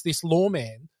where he's this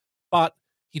lawman, but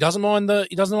he doesn't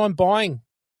mind buying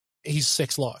his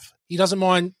sex life. He doesn't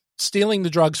mind stealing the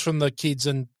drugs from the kids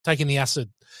and taking the acid.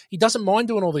 He doesn't mind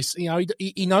doing all this.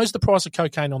 He knows the price of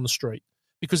cocaine on the street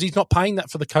because he's not paying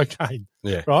that for the cocaine.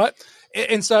 Yeah. Right?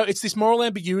 And so it's this moral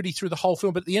ambiguity through the whole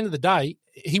film. But at the end of the day,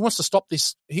 he wants to stop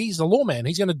this. He's a lawman.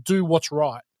 He's going to do what's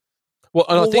right. Well,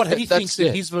 and I think what he thinks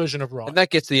is his version of right. And that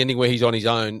gets to the ending where he's on his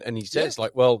own and he says,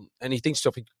 and he thinks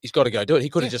he's got to go do it. He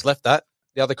could have just left that.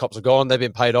 The other cops are gone. They've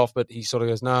been paid off, but he sort of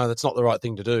goes, no, that's not the right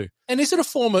thing to do. And is it a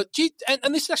form of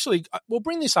and this actually, we'll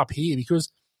bring this up here because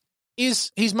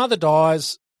his mother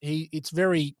dies. It's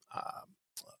very,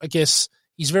 I guess,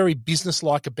 he's very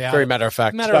businesslike about very matter of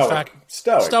fact.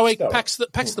 Stoic. Packs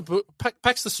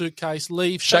the suitcase,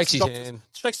 leaves, shakes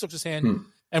Doctor's hand,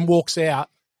 and walks out.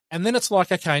 And then it's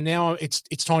like, okay, now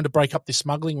it's time to break up this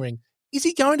smuggling ring. Is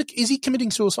he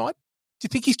committing suicide? Do you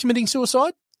think he's committing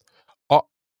suicide?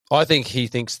 I think he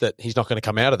thinks that he's not going to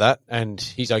come out of that, and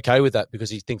he's okay with that because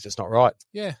he thinks it's not right.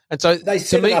 Yeah, and so they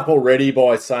set it up already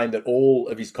by saying that all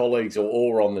of his colleagues are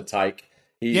all on the take.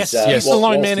 He's the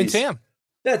lone man in town.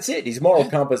 That's it. His moral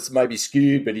compass may be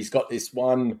skewed, but he's got this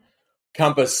one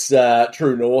compass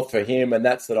true north for him, and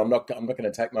that's that I'm not going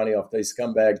to take money off these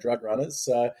scumbag drug runners.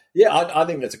 So I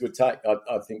think that's a good take.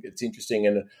 I think it's interesting,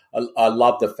 and I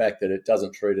love the fact that it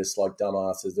doesn't treat us like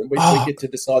dumbasses, and we get to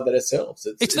decide that ourselves.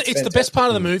 It's the best part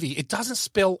of the movie. It doesn't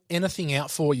spell anything out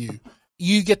for you.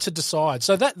 You get to decide.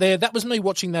 So that was me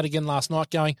watching that again last night,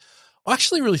 going, I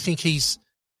actually really think he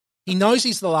knows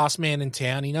he's the last man in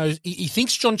town. He knows he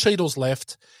thinks John Cheadle's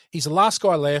left. He's the last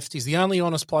guy left. He's the only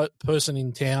honest person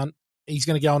in town. He's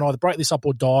going to go and either break this up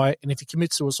or die. And if he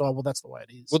commits suicide, well, that's the way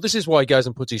it is. Well, this is why he goes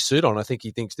and puts his suit on. I think he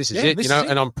thinks this is it,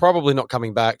 and I'm probably not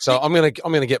coming back. So I'm going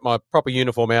to get my proper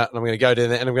uniform out and I'm going to go down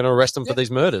there and I'm going to arrest him for these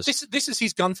murders. This is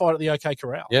his gunfight at the OK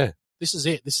Corral. Yeah. This is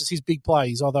it. This is his big play.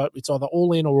 It's either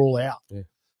all in or all out.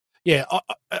 Yeah.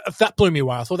 That blew me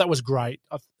away. I thought that was great.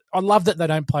 I love that they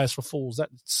don't play us for fools.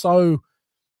 That's so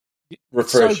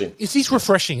refreshing. It's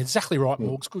refreshing. Exactly right,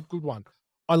 Morgs. Good one.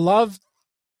 I love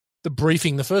the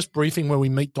briefing, the first briefing where we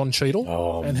meet Don Cheadle.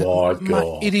 Oh, my God.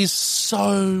 Mate, it is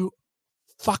so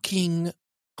fucking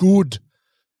good.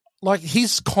 Like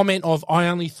his comment of, I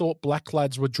only thought black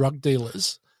lads were drug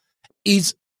dealers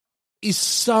is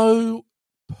so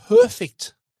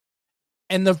perfect.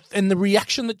 And the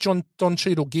reaction that Don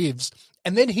Cheadle gives,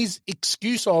 and then his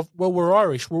excuse of, well, we're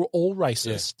Irish, we're all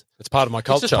racist. Yeah, it's part of my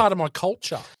culture. It's just part of my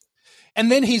culture. And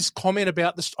then his comment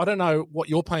about this, I don't know what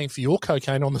you're paying for your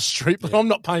cocaine on the street, but I'm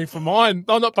not paying for mine.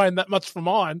 I'm not paying that much for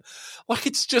mine. Like,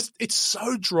 it's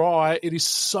so dry. It is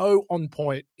so on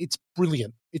point. It's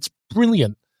brilliant. It's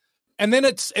brilliant. And then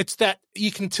it's that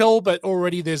you can tell, but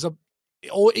already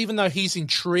even though he's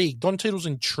intrigued, Don Cheadle's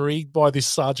intrigued by this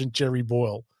Sergeant Jerry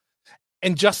Boyle.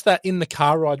 And just that in the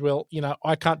car ride, well,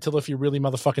 I can't tell if you're really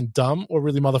motherfucking dumb or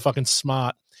really motherfucking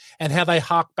smart. And how they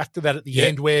hark back to that at the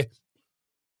end where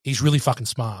he's really fucking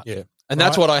smart. Yeah. And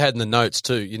that's what I had in the notes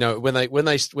too. When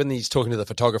he's talking to the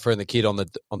photographer and the kid on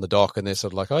the dock and they're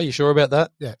sort of like, oh, you sure about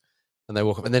that? Yeah. And they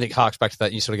walk up and then it harks back to that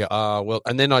and you sort of go, well,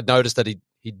 and then I noticed that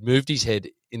he'd moved his head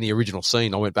in the original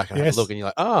scene. I went back and had a look and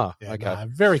you're like, okay. No,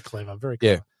 very clever, very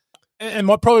clever. Yeah. And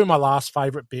probably my last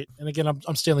favourite bit, and again,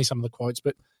 I'm stealing some of the quotes,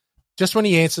 but just when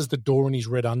he answers the door in his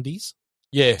red undies.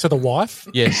 Yeah. To the wife.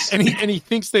 Yes. And he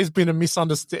thinks there's been a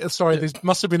misunderstanding. Sorry, there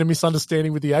must have been a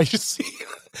misunderstanding with the agency.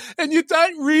 And you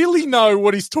don't really know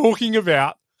what he's talking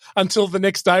about until the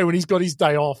next day when he's got his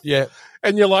day off. Yeah.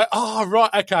 And you're like, oh, right,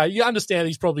 okay. You understand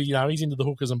he's probably, he's into the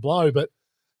hookers and blow, but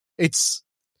it's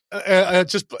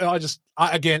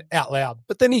again, out loud.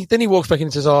 But then he walks back in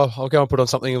and says, oh, I'll go and put on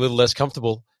something a little less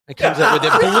comfortable. And comes out with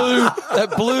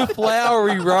that blue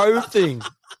flowery robe thing.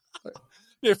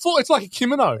 Yeah, it's like a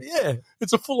kimono. Yeah.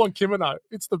 It's a full-on kimono.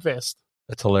 It's the best.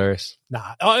 That's hilarious.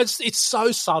 Nah, it's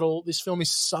so subtle. This film is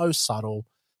so subtle.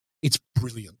 It's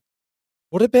brilliant.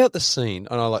 What about the scene?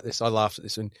 And I like this. I laughed at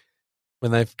this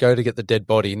when they go to get the dead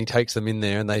body and he takes them in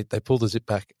there and they pull the zip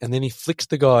back and then he flicks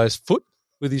the guy's foot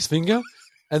with his finger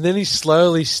and then he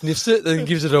slowly sniffs it and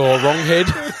gives it a wrong head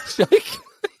shake.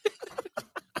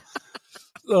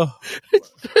 Oh.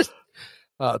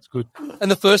 Oh, it's good. And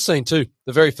the first scene too,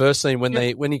 the very first scene when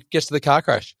he gets to the car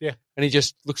crash, and he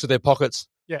just looks at their pockets,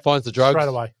 finds the drugs straight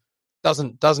away,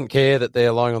 doesn't care that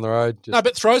they're lying on the road. No,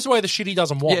 but throws away the shit he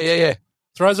doesn't want. Yeah.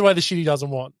 Throws away the shit he doesn't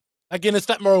want. Again, it's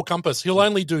that moral compass. He'll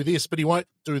only do this, but he won't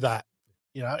do that.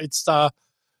 You know, it's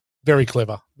very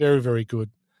clever, very, very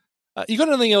good. You got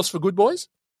anything else for Good Boys?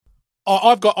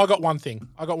 I got one thing.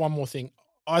 I got one more thing.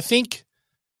 I think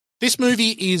this movie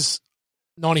is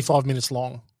 95 minutes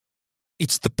long.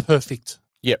 It's the perfect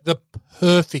length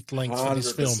 100%. For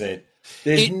this film.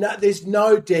 There's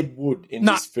no dead wood in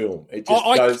this film. It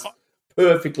just goes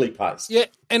perfectly paced. Yeah,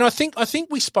 and I think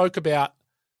we spoke about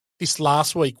this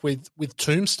last week with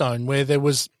Tombstone, where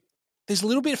there's a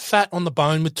little bit of fat on the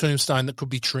bone with Tombstone that could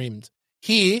be trimmed.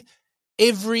 Here,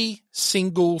 every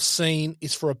single scene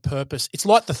is for a purpose. It's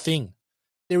like The Thing.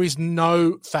 There is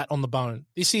no fat on the bone.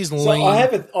 This is lean. So I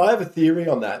have a theory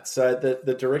on that. So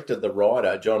the director, the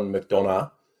writer, John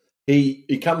McDonough,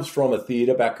 he comes from a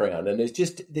theatre background, and it's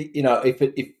just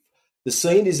if the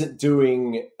scene isn't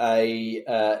doing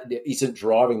isn't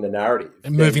driving the narrative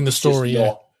and moving the story,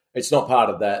 it's not part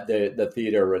of that the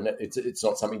theatre, and it's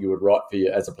not something you would write for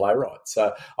you as a playwright.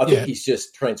 So I think he's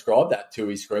just transcribed that to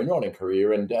his screenwriting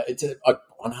career, and I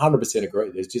 100% agree.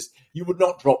 There's just you would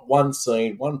not drop one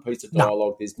scene, one piece of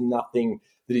dialogue. There's nothing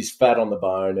that is fat on the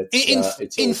bone.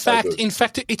 In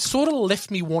fact, it sort of left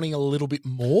me wanting a little bit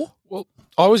more. Well,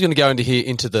 I was going to go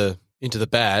into the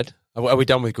bad. Are we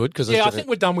done with good? I think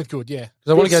we're done with good. Yeah,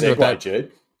 because I want to go into bad,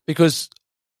 Jude, because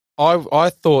I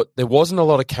thought there wasn't a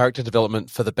lot of character development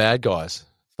for the bad guys,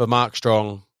 for Mark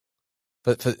Strong,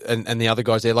 and the other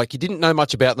guys there. Like, you didn't know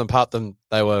much about them apart from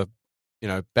they were,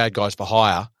 bad guys for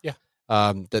hire. Yeah.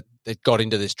 That got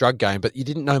into this drug game, but you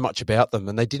didn't know much about them,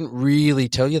 and they didn't really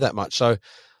tell you that much. So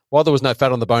while there was no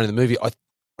fat on the bone in the movie, I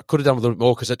could have done a little bit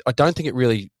more, because I don't think it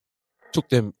really took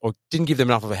them or didn't give them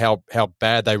enough of how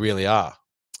bad they really are.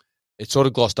 It sort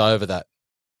of glossed over that.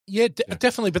 Yeah,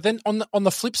 definitely. But then on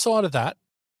the flip side of that,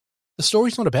 the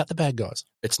story's not about the bad guys.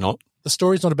 It's not. The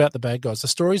story's not about the bad guys. The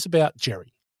story's about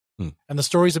Jerry. And the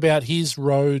story's about his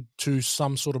road to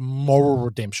some sort of moral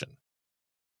redemption.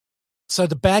 So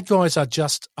the bad guys are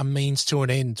just a means to an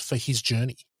end for his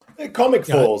journey. They're comic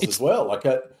foils as well. Like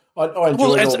I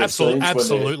enjoy all the scenes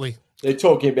absolutely. When they're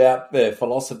talking about their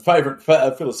favourite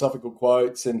philosophical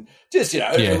quotes, and just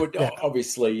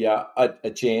obviously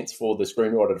a chance for the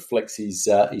screenwriter to flex his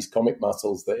comic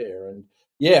muscles there. And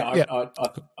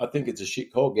I think it's a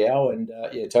shit call, Gow, and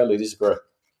totally disagree.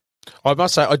 I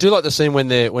must say I do like the scene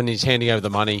when he's handing over the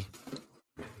money,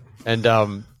 and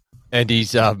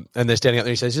he's and they're standing up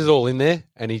there. He says, "This is all in there,"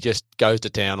 and he just goes to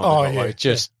town on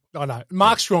it. I know.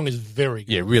 Mark Strong is very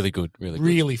good. Yeah, really good,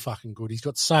 really fucking good. He's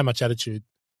got so much attitude.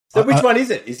 So which one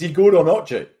is it? Is he good or not,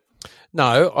 Jude?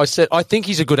 No, I said I think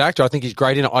he's a good actor. I think he's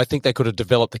great in it. I think they could have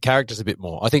developed the characters a bit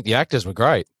more. I think the actors were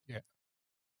great. Yeah.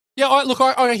 Yeah, I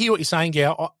hear what you're saying,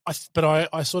 Gow, but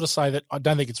I sort of say that I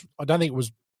don't think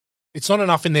it's not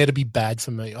enough in there to be bad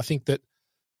for me. I think that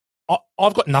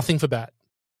I've got nothing for bad.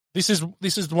 This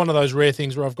is one of those rare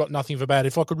things where I've got nothing for bad.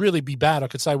 If I could really be bad, I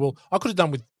could say, well, I could have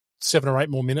done with 7 or 8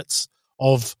 more minutes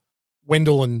of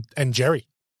Wendell and Jerry.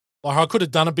 Like, I could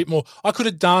have done a bit more. I could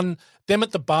have done them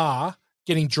at the bar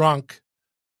getting drunk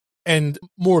and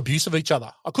more abuse of each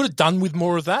other. I could have done with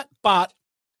more of that, but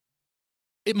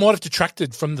it might have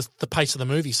detracted from the pace of the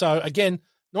movie. So again,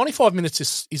 95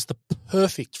 minutes is the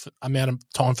perfect amount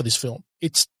of time for this film.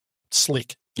 It's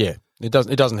slick. Yeah, it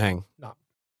doesn't hang. No.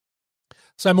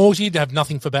 So Morgs, you'd have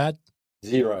nothing for bad?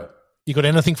 0. You got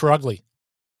anything for ugly?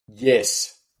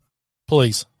 Yes.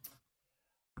 Please.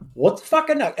 What's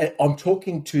fucking... I'm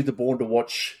talking to the Born to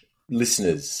Watch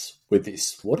listeners with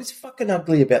this. What is fucking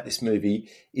ugly about this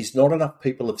movie is not enough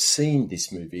people have seen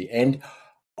this movie. And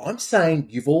I'm saying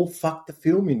you've all fucked the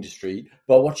film industry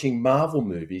by watching Marvel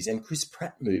movies and Chris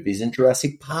Pratt movies and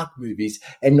Jurassic Park movies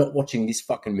and not watching this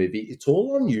fucking movie. It's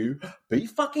all on you. Be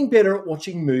fucking better at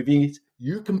watching movies,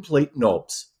 you complete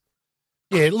knobs.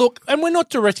 Yeah, look, and we're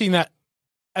not directing that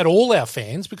at all our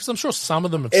fans, because I'm sure some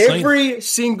of them have seen every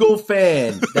single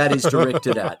fan that is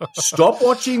directed at. Stop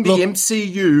watching the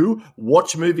MCU.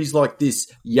 Watch movies like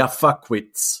this, you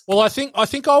fuckwits. Well, I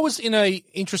think I was in a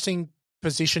interesting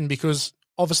position because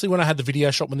obviously when I had the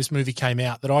video shop when this movie came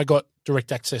out, that I got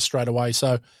direct access straight away.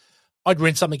 So I'd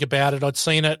read something about it. I'd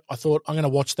seen it. I thought, I'm going to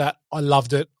watch that. I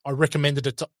loved it. I recommended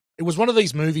it. It was one of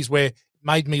these movies where it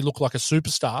made me look like a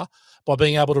superstar by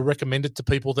being able to recommend it to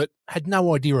people that had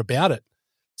no idea about it.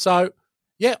 So,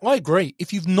 yeah, I agree.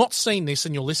 If you've not seen this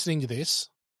and you're listening to this,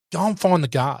 go and find The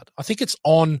Guard. I think it's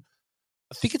on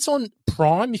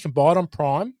Prime. You can buy it on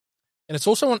Prime. and it's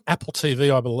also on Apple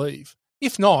TV, I believe.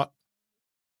 If not,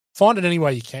 find it any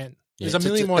way you can. There's a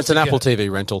million ways. It's an Apple TV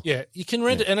rental. Yeah, you can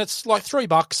rent it, and it's like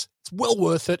 $3. It's well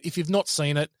worth it. If you've not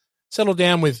seen it, settle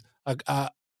down with a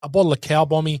bottle of cow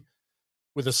bommy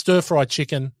with a stir-fried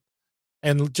chicken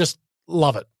and just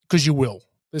love it, because you will.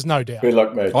 There's no doubt. Be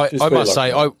like me. I must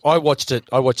say, I watched it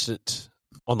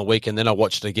on the weekend, then I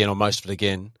watched it again, or most of it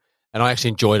again, and I actually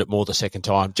enjoyed it more the second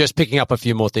time, just picking up a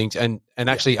few more things and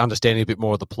actually understanding a bit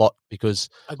more of the plot, because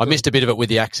I missed a bit of it with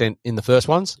the accent in the first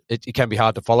ones. It can be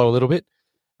hard to follow a little bit,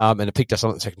 and it picked us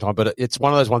on the second time, but it's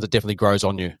one of those ones that definitely grows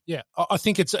on you. Yeah, I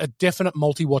think it's a definite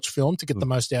multi-watch film to get the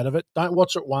most out of it. Don't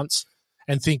watch it once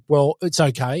and think, well, it's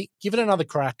okay. Give it another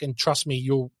crack, and trust me,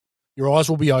 your eyes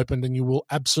will be opened and you will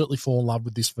absolutely fall in love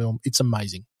with this film. It's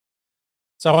amazing.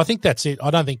 So I think that's it. I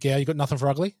don't think, you got nothing for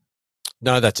ugly?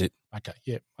 No, that's it. Okay,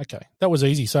 yeah, okay. That was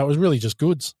easy. So it was really just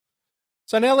goods.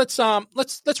 So now let's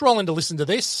roll into Listen to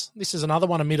This. This is another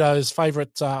one of Middo's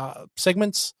favourite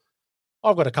segments.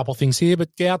 I've got a couple of things here,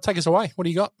 but Gow, take us away. What do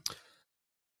you got?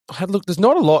 Look, there's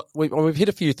not a lot. We've hit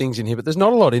a few things in here, but there's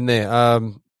not a lot in there.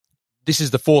 This is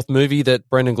the fourth movie that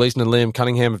Brendan Gleeson and Liam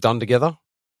Cunningham have done together.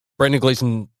 Brendan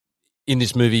Gleeson in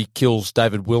this movie kills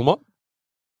David Wilmot,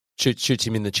 shoots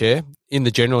him in the chair. In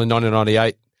The General in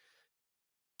 1998,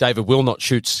 David Wilmot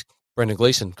shoots Brendan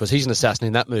Gleeson because he's an assassin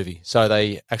in that movie. So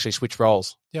they actually switch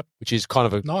roles. Yep, which is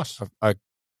kind of a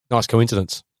nice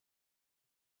coincidence.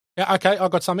 Yeah, okay, I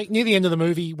got something. Near the end of the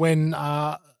movie, when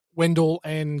Wendell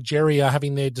and Jerry are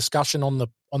having their discussion on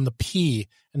the pier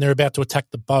and they're about to attack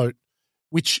the boat,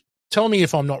 which, tell me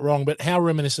if I'm not wrong, but how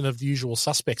reminiscent of The Usual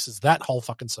Suspects is that whole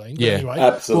fucking scene? Yeah, anyway,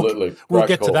 absolutely. We'll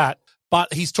get to that.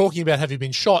 But he's talking about, have you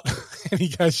been shot? And he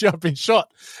goes, yeah, I've been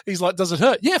shot. He's like, does it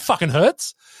hurt? Yeah, it fucking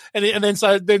hurts. And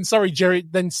then Jerry,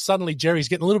 then suddenly Jerry's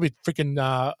getting a little bit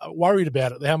freaking worried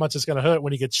about it, how much it's going to hurt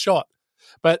when he gets shot.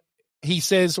 But he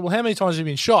says, well, how many times have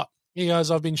you been shot? He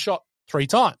goes, I've been shot 3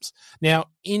 times. Now,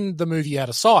 in the movie Out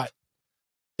of Sight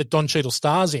that Don Cheadle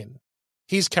stars in,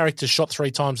 his character's shot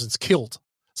 3 times and is killed.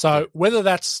 So whether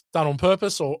that's done on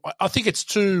purpose or I think it's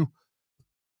too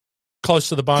close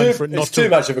to the bone for it not too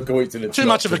much of a coincidence. Too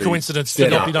much of a coincidence to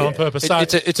not be done on purpose. So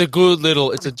it's a good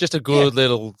little, just a good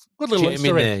little gem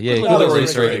in there. Yeah, good little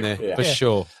Easter egg in there for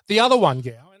sure. The other one,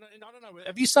 Gow, and I don't know,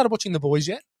 have you started watching The Boys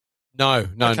yet? No,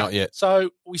 okay. Not yet.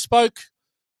 So we spoke.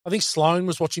 I think Sloan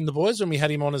was watching The Boys when we had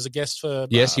him on as a guest for.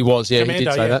 Yes, he was. Yeah, Commando, he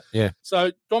did say that. Yeah.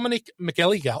 So Dominic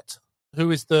McElligott,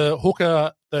 who is the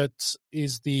hooker that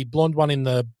is the blonde one in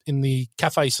the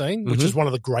cafe scene, which is one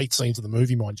of the great scenes of the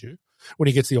movie, mind you, when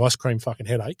he gets the ice cream fucking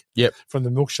headache from the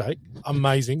milkshake.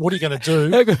 Amazing. What are you going to do?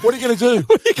 What are you going to do?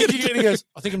 He goes,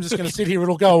 I think I'm just going to sit here.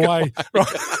 It'll go away.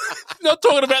 Right? Not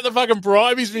talking about the fucking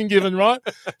bribe he's been given, right?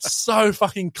 So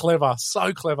fucking clever.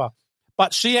 So clever.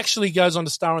 But she actually goes on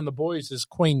to star in The Boys as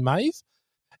Queen Maeve,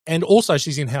 and also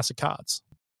she's in House of Cards.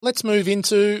 Let's move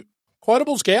into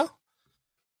quotables, Gow.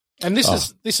 And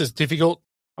this is difficult.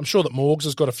 I'm sure that Morgs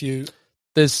has got a few.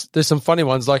 There's some funny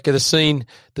ones, like the scene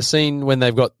when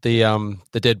they've got the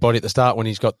dead body at the start when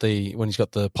he's got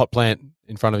the pot plant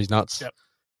in front of his nuts. Yep.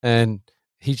 And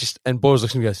Boyles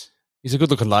looks at him and goes, he's a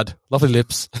good looking lad, lovely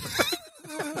lips.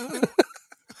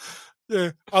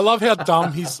 Yeah, I love how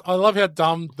dumb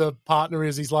the partner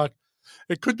is. He's like,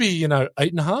 it could be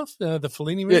 8.5, the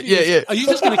Fellini movie. Yeah. Are you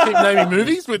just going to keep naming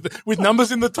movies with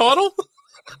numbers in the title?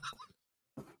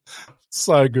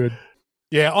 So good.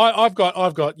 Yeah, I've got I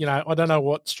don't know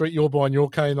what street you're buying your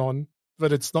cane on,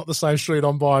 but it's not the same street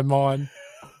I'm buying mine.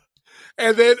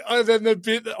 And then the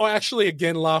bit that I actually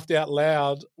again laughed out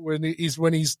loud when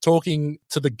he's talking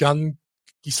to the gun,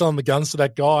 he's selling the guns to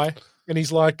that guy, and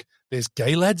he's like, there's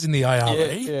gay lads in the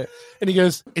IRA. Yeah. And he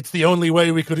goes, it's the only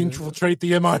way we could infiltrate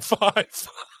the MI5.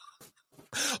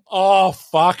 Oh,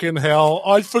 fucking hell.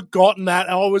 I'd forgotten that.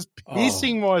 I was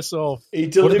pissing myself. He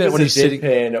delivers a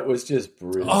deadpan. It was just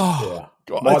brilliant. Oh,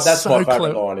 God, that's so my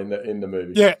favourite line in the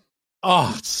movie. Yeah.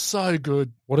 Oh, it's so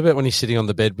good. What about when he's sitting on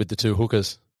the bed with the 2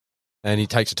 hookers and he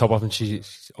takes the top off and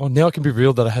she's, now it can be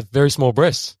revealed that I have very small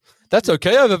breasts. That's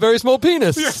okay. I have a very small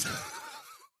penis.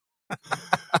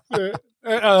 Yeah.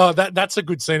 That's a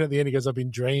good scene at the end. He goes, I've been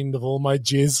drained of all my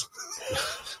jizz.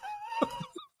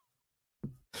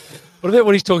 What about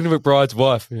when he's talking to McBride's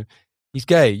wife? He's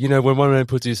gay. When one man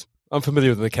puts his, I'm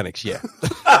familiar with the mechanics, yeah.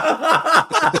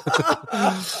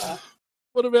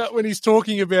 What about when he's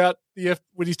talking about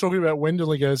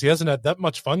Wendell? He goes, he hasn't had that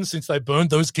much fun since they burned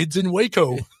those kids in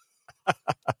Waco.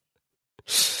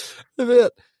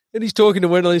 And he's talking to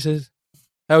Wendell. He says,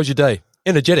 how was your day?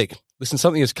 Energetic. Listen,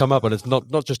 something has come up, and it's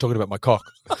not just talking about my cock.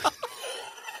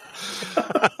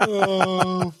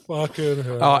 Oh, fucking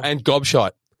hell. Oh, and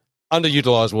gobshite.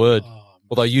 Underutilized word. Oh,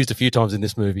 although used a few times in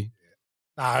this movie.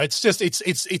 No, it's just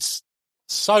it's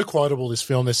so quotable, this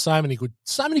film. There's so many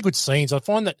good scenes. I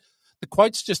find that the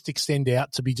quotes just extend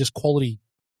out to be just quality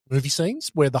movie scenes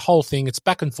where the whole thing, it's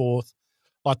back and forth.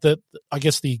 Like I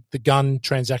guess the gun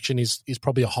transaction is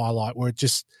probably a highlight where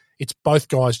it's both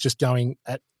guys just going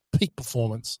at peak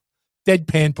performance,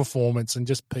 deadpan performance, and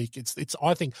just peak. It's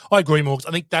I agree, Morgs.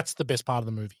 I think that's the best part of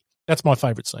the movie. That's my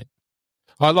favourite scene.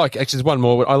 There's one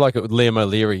more. I like it with Liam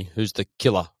O'Leary, who's the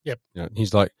killer. Yep. You know,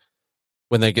 he's like,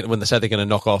 when they say they're going to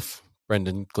knock off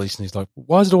Brendan Gleeson, he's like,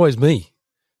 why is it always me?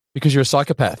 Because you're a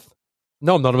psychopath.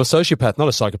 No, I'm not. I'm a sociopath, not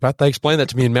a psychopath. They explained that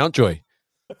to me in Mountjoy.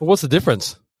 Well, what's the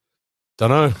difference?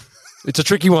 Don't know. It's a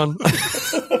tricky one.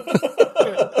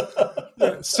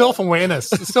 Self-awareness.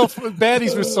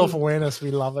 Baddies with self-awareness. We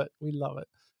love it.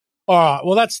 All right.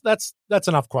 Well, that's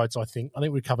enough quotes, I think. I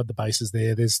think we've covered the bases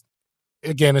there.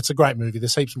 Again, it's a great movie.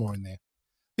 There's heaps more in there.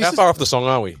 How far off the song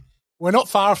are we? We're not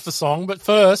far off the song, but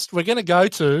first we're going to go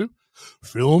to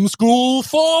Film School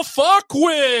for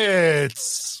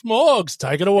Fuckwits. Morgs,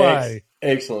 take it away.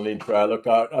 Excellent intro. Look,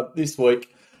 this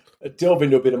week, I delve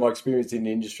into a bit of my experience in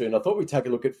the industry, and I thought we'd take a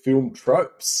look at film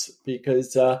tropes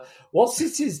because whilst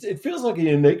it feels like a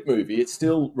unique movie, it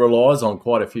still relies on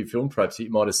quite a few film tropes that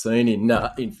you might have seen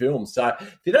in films. So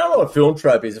if you don't know what a film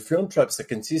trope is a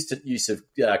consistent use of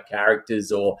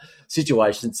characters or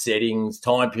situation settings,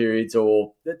 time periods,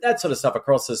 or that sort of stuff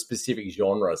across a specific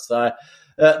genre. So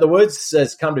the word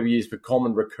has come to be used for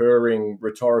common recurring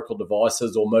rhetorical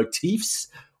devices or motifs,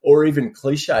 or even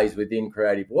cliches within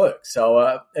creative work.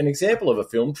 So an example of a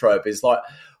film trope is like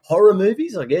horror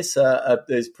movies, I guess.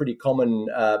 There's pretty common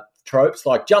tropes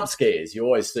like jump scares. You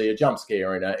always see a jump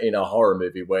scare in a horror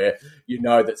movie where you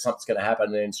know that something's going to happen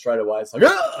and then straight away it's like,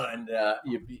 and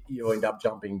you end up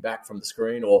jumping back from the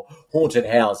screen. Or haunted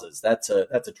houses. That's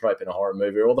a trope in a horror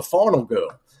movie. Or the final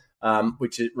girl.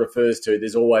 Which it refers to,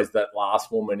 there's always that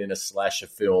last woman in a slasher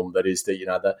film that is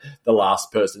the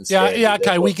last person standing. Yeah,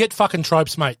 okay, we get fucking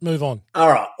tropes, mate. Move on. All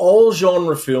right, all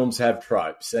genre films have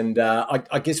tropes, and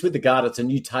I guess with The Guard, it's a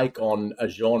new take on a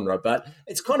genre, but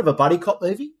it's kind of a buddy cop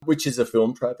movie, which is a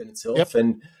film trope in itself. Yep.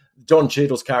 And Don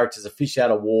Cheadle's character is a fish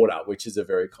out of water, which is a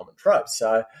very common trope.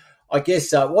 So I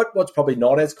guess what's probably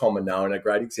not as common now, and a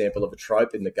great example of a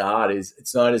trope in The Guard, is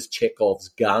it's known as Chekhov's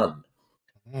gun.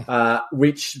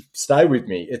 Which, stay with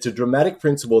me, it's a dramatic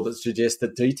principle that suggests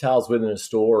that details within a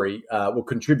story will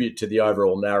contribute to the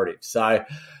overall narrative. So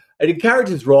it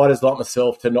encourages writers like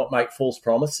myself to not make false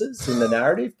promises in the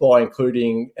narrative by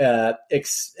including I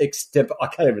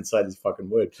can't even say this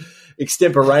fucking word,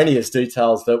 extemporaneous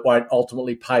details that won't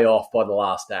ultimately pay off by the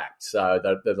last act, so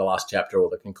the last chapter or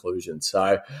the conclusion.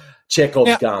 So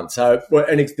Chekhov's gun. So,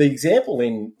 and the example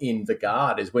in The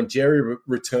Guard is when Jerry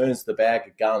returns the bag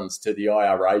of guns to the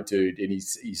IRA dude in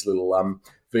his little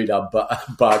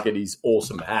VW bug and his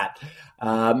awesome hat.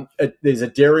 There's a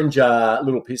Derringer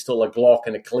little pistol, a Glock,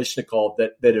 and a Kalashnikov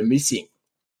that are missing.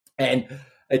 And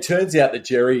it turns out that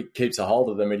Jerry keeps a hold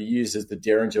of them, and he uses the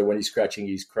Derringer when he's scratching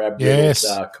his crab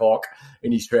cock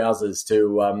in his trousers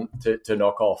to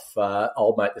knock off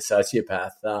old mate the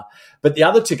sociopath. But the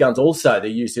other two guns also, they're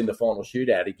used in the final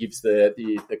shootout. He gives the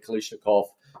Kalashnikov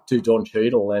to Don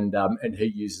Cheadle, and he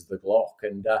uses the Glock,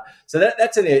 and so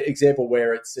that's an example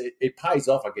where it pays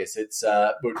off. I guess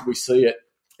we see it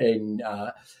in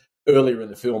earlier in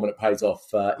the film, and it pays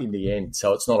off in the end.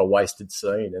 So it's not a wasted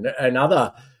scene. And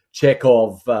another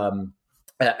Chekhov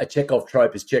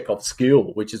trope is Chekhov's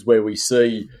skill, which is where we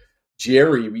see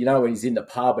Jerry, when he's in the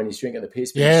pub and he's drinking the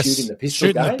piss, but he's shooting the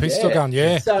pistol gun.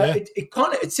 So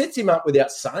it sets him up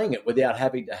without saying it, without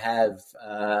having to have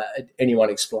anyone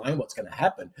explain what's going to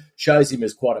happen. Shows him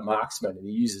as quite a marksman, and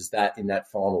he uses that in that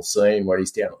final scene where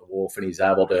he's down at the wharf and he's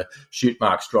able to shoot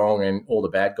Mark Strong and all the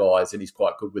bad guys, and he's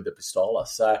quite good with the pistola.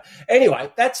 So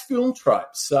anyway, that's film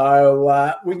tropes.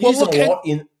 So we use them a lot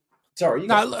in. Sorry,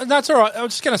 no, that's all right. I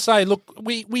was just going to say, look,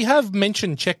 we have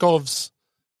mentioned Chekhov's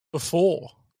before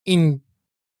in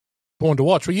Born to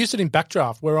Watch. We used it in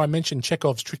Backdraft, where I mentioned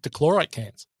Chekhov's trichlorite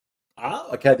cans. Ah,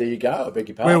 okay, there you go. I beg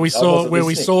your pardon. Where we saw the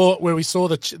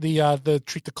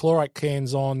trichlorite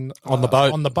cans on the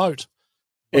boat. On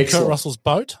Kurt Russell's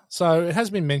boat. So it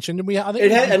has been mentioned, and I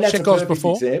think that's Chekhov's a perfect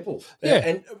before. Example. Yeah,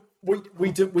 and we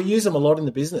use them a lot in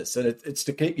the business, and it's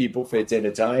to keep you bullfeds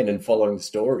entertained and following the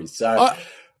stories. So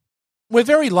we're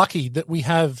very lucky that we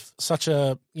have such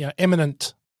a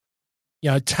eminent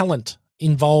talent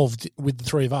involved with the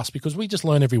three of us, because we just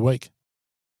learn every week.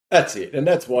 That's it, and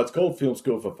that's why it's called Film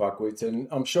School for Fuckwits, and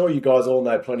I'm sure you guys all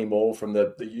know plenty more from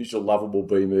the usual lovable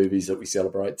B movies that we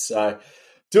celebrate. So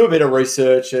do a bit of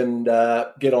research and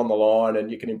get on the line,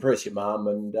 and you can impress your mum.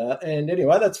 And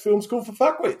anyway, that's Film School for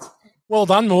Fuckwits. Well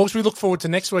done, Morgs. We look forward to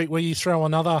next week where you throw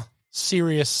another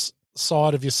serious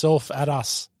side of yourself at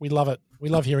us. We love it. We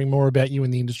love hearing more about you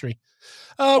in the industry.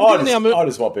 I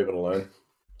just want people to learn.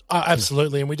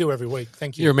 Absolutely, and we do every week.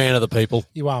 Thank you. You're a man of the people.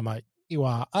 You are, mate. You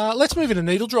are. Let's move into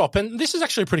Needle Drop, and this is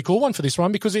actually a pretty cool one for this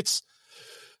one because it's.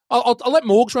 I'll let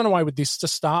Morgs run away with this to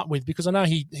start with because I know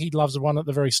he loves the one at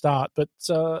the very start. But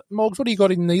Morgs, what do you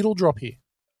got in Needle Drop here?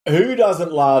 Who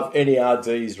doesn't love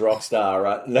NERD's Rockstar,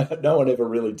 right? No one ever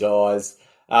really dies.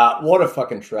 What a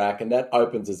fucking track. And that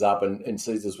opens us up and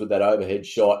sees us with that overhead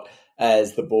shot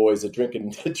as the boys are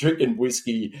drinking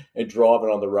whiskey and driving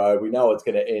on the road. We know it's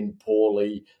going to end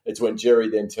poorly. It's when Jerry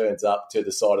then turns up to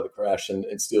the side of the crash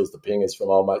and steals the pingers from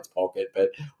old mate's pocket. But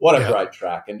what a great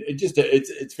track. And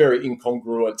it's very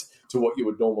incongruent to what you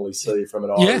would normally see from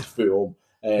an Irish film.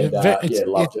 And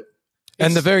loved it.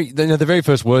 And the very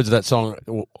first words of that song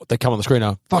that come on the screen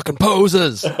are "fucking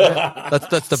posers."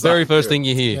 That's the very first thing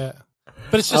you hear. Yeah.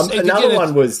 But it's just another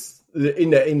one was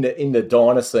in the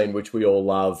diner scene, which we all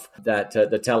love. That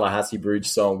the Tallahassee Bridge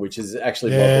song, which is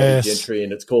actually by Bobby Gentry,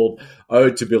 and it's called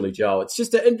 "Ode to Billy Joel." It's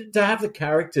just to have the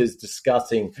characters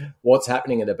discussing what's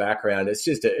happening in the background.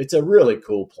 It's a really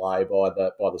cool play by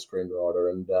the screenwriter,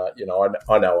 and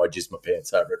I know I jizzed my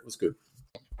pants over it. It was good.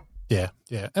 Yeah.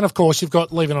 And, of course, you've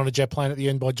got Leaving on a Jet Plane at the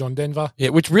end by John Denver. Yeah,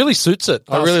 which really suits it.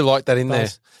 I really like that in there.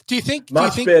 Do you think...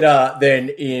 Much better than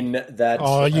in that...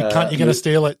 Oh, you can't. You're going to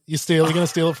steal it. You're going to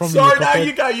steal it from me. Sorry, no,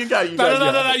 you go.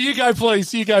 No, you go,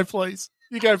 please. You go, please.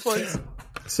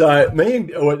 So me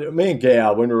and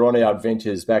Gow, when we were on our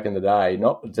adventures back in the day,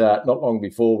 not long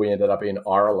before we ended up in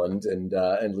Ireland and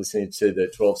listening to the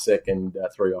 12-second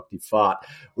 3-octave fart,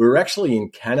 we were actually in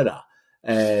Canada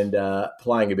and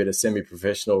playing a bit of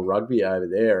semi-professional rugby over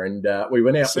there. And we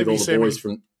went out with all the boys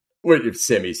from...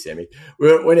 Semi.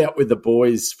 We went out with the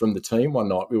boys from the team one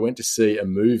night. We went to see a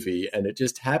movie, and it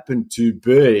just happened to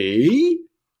be...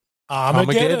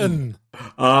 Armageddon.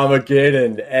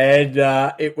 And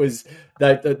it was...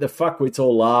 The fuckwits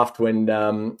all laughed when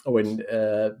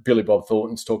Billy Bob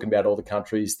Thornton's talking about all the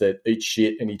countries that eat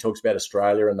shit, and he talks about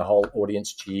Australia, and the whole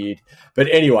audience cheered. But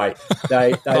anyway,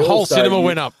 they the whole cinema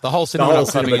went up. The whole cinema went up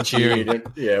clapping and cheering.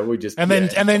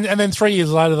 And then 3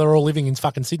 years later, they're all living in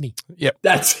fucking Sydney. Yep,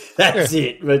 that's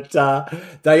it. But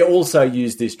they also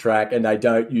use this track, and they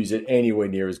don't use it anywhere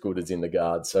near as good as In the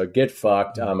Guard. So Get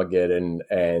Fucked, Armageddon,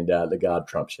 and The Guard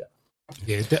trumps you.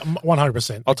 Yeah,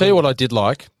 100%. I'll tell you what I did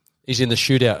like. Is in the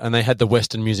shootout, and they had the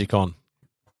Western music on.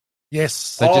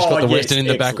 Yes, they just got the Western in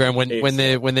the background when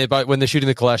they're shooting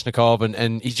the Kalashnikov,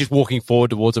 and he's just walking forward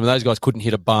towards them. And those guys couldn't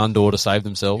hit a barn door to save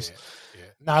themselves.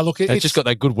 Yeah. No, look, it's just got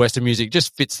that good Western music. It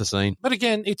just fits the scene. But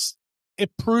again, it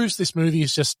proves this movie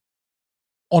is just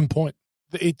on point.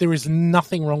 There is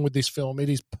nothing wrong with this film. It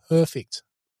is perfect.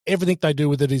 Everything they do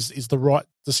with it is the right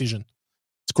decision.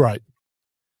 It's great.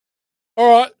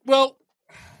 All right, well,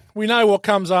 we know what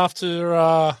comes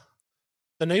after.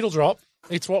 The Needle Drop,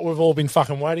 it's what we've all been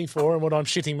fucking waiting for and what I'm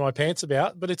shitting my pants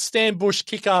about, but it's Stan Bush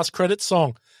kick-ass credit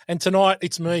song, and tonight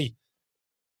it's me.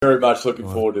 Very much looking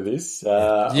forward to this. You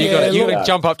got to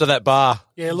jump up to that bar.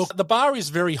 Yeah, look, the bar is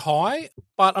very high,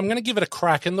 but I'm going to give it a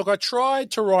crack. And look, I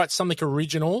tried to write something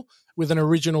original with an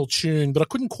original tune, but I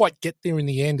couldn't quite get there in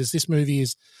the end, as this movie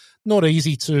is not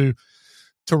easy to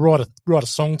write a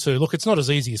song to. Look, it's not as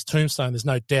easy as Tombstone, there's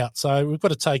no doubt. So we've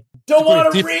got to take... Don't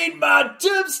want to read my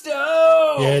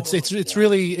Tombstone! Yeah, it's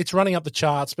really running up the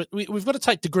charts, but we've got to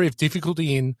take degree of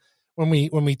difficulty in when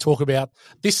we talk about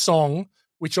this song,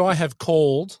 which I have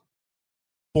called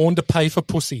Born to Pay for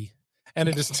Pussy. And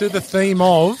it is to the theme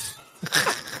of...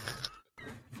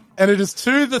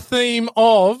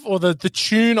 or the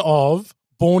tune of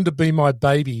Born to Be My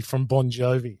Baby from Bon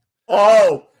Jovi.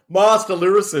 Oh, master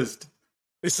lyricist.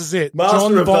 This is it. Master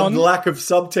John of Bon, the lack of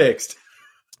subtext.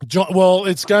 Well,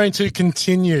 it's going to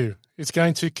continue.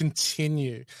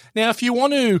 Now, if you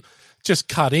want to just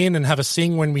cut in and have a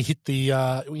sing when we hit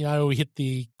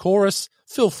the chorus,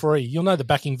 feel free. You'll know the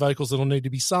backing vocals that'll need to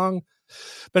be sung.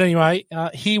 But anyway,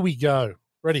 here we go.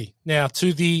 Ready? Now,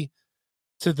 to the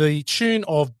tune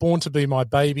of Born to Be My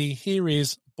Baby, here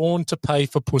is Born to Pay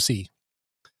for Pussy.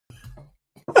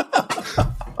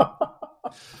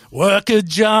 Work a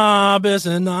job as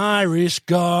an Irish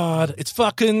god. It's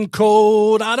fucking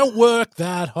cold. I don't work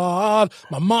that hard.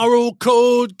 My moral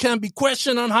code can be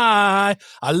questioned on high.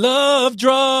 I love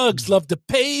drugs, love to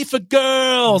pay for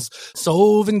girls.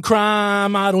 Solving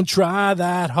crime, I don't try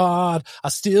that hard. I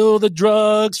steal the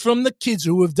drugs from the kids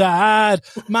who have died.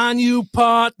 My new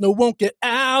partner won't get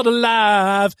out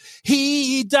alive.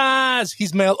 He dies.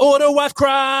 His mail order wife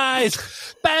cries.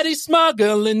 Baddie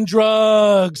smuggling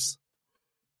drugs.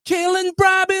 Killing,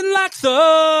 bribing like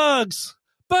thugs.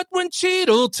 But when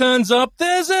Cheadle turns up,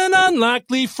 there's an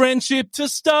unlikely friendship to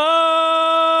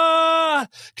start.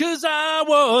 'Cause I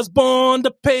was born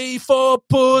to pay for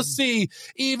pussy.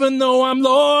 Even though I'm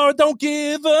Lord, don't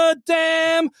give a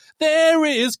damn. There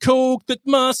is coke that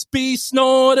must be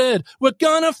snorted. We're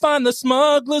gonna find the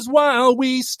smugglers while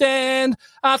we stand.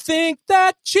 I think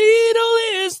that Cheadle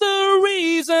is the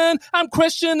reason I'm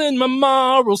questioning my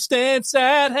moral stance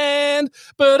at hand.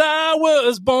 But I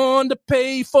was born to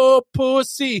pay for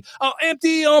pussy. I'll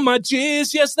empty all my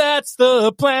jizz. Yes, that's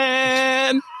the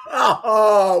plan.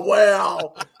 Oh,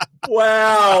 wow.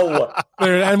 Wow.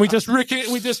 And we just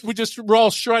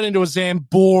roll straight into a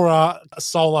Zambora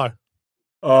solo.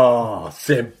 Oh,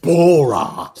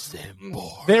 Zambora.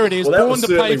 There it is. Well, Born to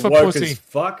pay for woke pussy. as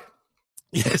fuck.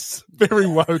 Yes, very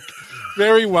woke.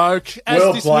 Very woke. As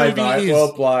Well this played, movie mate. is.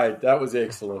 Well played. That was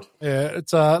excellent. Yeah,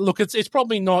 it's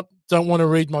probably not, don't want to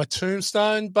read my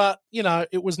tombstone, but,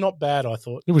 it was not bad, I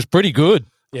thought. It was pretty good.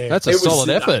 Yeah. That's a solid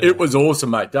effort. It was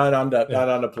awesome, mate. Don't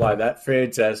underplay that.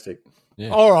 Fantastic. Yeah.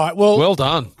 All right. Well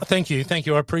done. Thank you.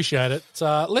 I appreciate it.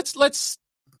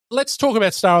 Let's talk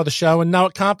about star of the show. And no,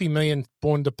 it can't be me and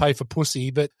Born to Pay for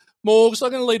Pussy, but Morgs,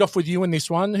 I'm going to lead off with you in this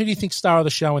one. Who do you think star of the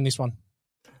show in this one?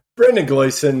 Brendan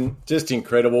Gleeson, just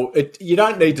incredible. You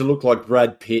don't need to look like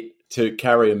Brad Pitt to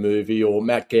carry a movie, or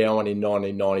Matt Gowan in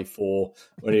 1994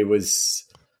 when he was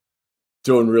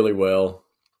doing really well.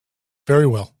 Very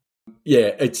well.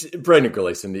 Yeah, it's Brendan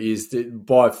Gleeson is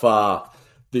by far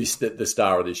the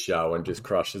star of this show and just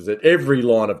crushes it. Every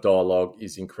line of dialogue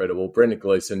is incredible. Brendan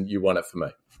Gleeson, you won it for me.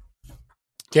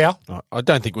 Gal? I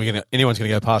don't think anyone's going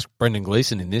to go past Brendan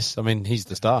Gleeson in this. I mean, he's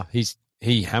the star.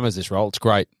 He hammers this role. It's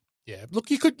great. Yeah, look,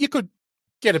 you could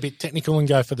get a bit technical and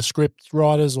go for the script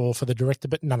writers or for the director,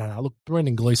 but no. Look,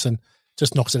 Brendan Gleeson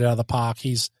just knocks it out of the park.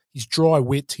 His dry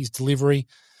wit, his delivery,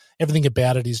 everything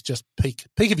about it is just peak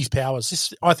of his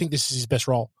powers. I think this is his best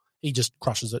role. He just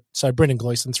crushes it. So Brendan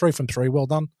Gleeson, 3 from 3, well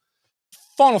done.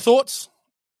 Final thoughts.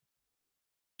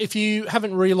 If you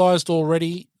haven't realised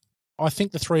already, I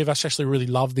think the three of us actually really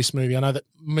love this movie. I know that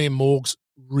me and Morgs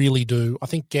really do. I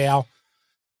think Gow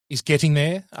is getting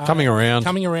there. Coming around.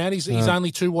 He's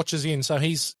only 2 watches in, so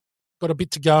he's got a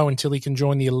bit to go until he can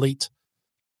join the elite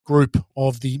group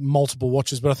of the multiple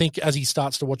watches. But I think as he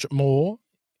starts to watch it more,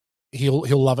 he'll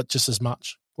love it just as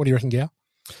much. What do you reckon, Gow?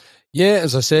 Yeah,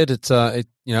 as I said, it's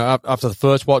after the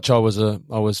first watch, I was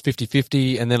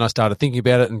 50-50, and then I started thinking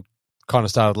about it and kind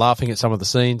of started laughing at some of the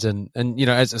scenes, and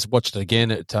as I watched it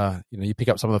again, it you pick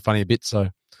up some of the funnier bits. So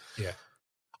yeah.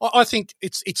 I think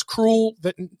it's cruel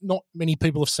that not many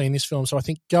people have seen this film, so I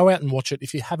think go out and watch it.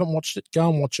 If you haven't watched it, go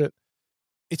and watch it.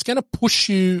 It's going to push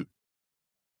you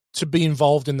to be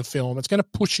involved in the film. It's going to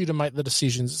push you to make the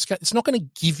decisions. It's not going to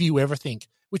give you everything,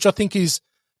 which I think is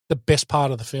the best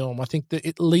part of the film. I think that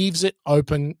it leaves it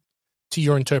open to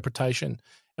your interpretation.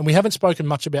 And we haven't spoken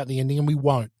much about the ending, and we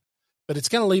won't. But it's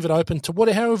going to leave it open to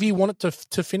however you want it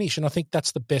to finish, and I think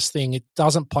that's the best thing. It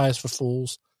doesn't play us for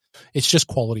fools. It's just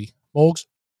quality. Morgs?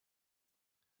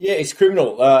 Yeah, it's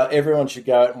criminal. Everyone should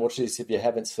go out and watch this if you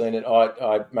haven't seen it.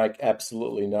 I make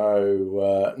absolutely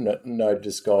no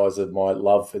disguise of my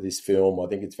love for this film. I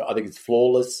think it's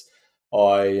flawless.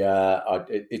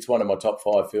 It's one of my top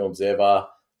 5 films ever.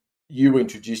 You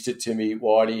introduced it to me,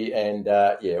 Whitey, and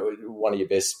one of your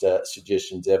best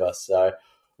suggestions ever. So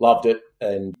loved it,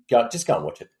 and just go and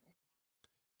watch it.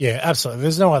 Yeah, absolutely.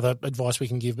 There's no other advice we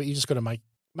can give, but you just got to make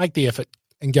the effort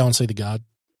and go and see The Guard.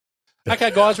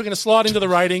 Okay, guys, we're going to slide into the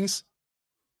ratings,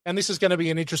 and this is going to be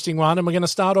an interesting one, and we're going to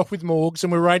start off with Morgs,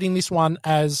 and we're rating this one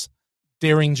as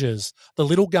Derringers, the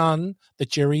little gun that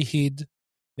Jerry hid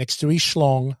next to his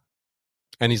schlong.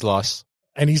 And his lice.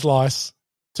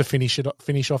 To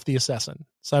finish off the assassin.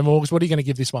 So, Morgs, what are you going to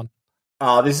give this one?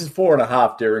 This is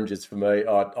 4.5 Derringers for me.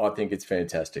 I think it's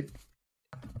fantastic.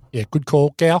 Yeah, good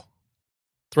call. Gal?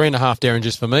 3.5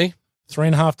 Derringers for me.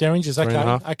 3.5 Derringers, okay.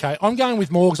 3.5. Okay, I'm going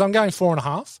with Morgs. I'm going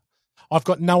 4.5. I've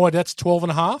got no idea. That's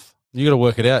 12.5. You got to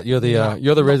work it out. You're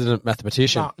the resident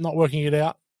mathematician. No, not working it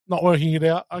out.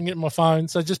 I'm getting my phone,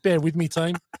 so just bear with me,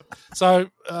 team. So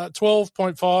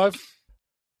 12.5.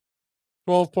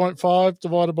 12.5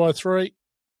 divided by 3.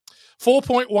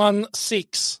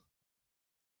 4.16.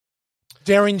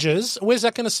 Derringers. Where's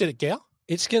that going to sit at, Gow?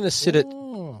 It's going to sit at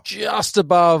just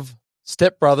above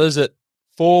Step Brothers at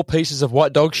 4 pieces of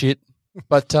white dog shit,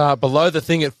 but below the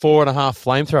thing at 4.5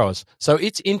 flamethrowers. So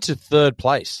it's into third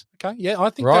place. Okay, yeah,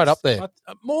 I think right up there.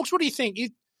 Morgs, what do you think?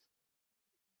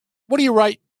 What do you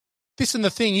rate this and the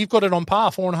thing? You've got it on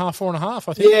par, 4.5,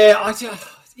 I think. Yeah,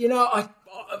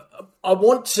 I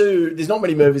want to. There's not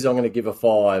many movies I'm going to give a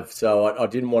 5, so I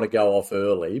didn't want to go off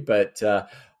early. But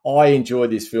I enjoy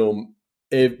this film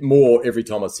more every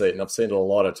time I see it, and I've seen it a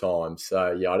lot of times.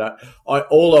 So yeah,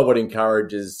 all I would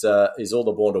encourage is all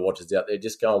the Born to Watchers out there,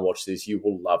 just go and watch this. You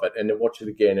will love it, and then watch it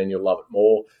again, and you'll love it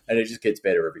more, and it just gets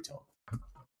better every time.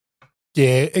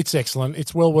 Yeah, it's excellent.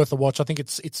 It's well worth a watch. I think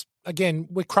it's again,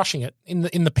 we're crushing it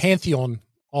in the pantheon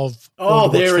of. Oh,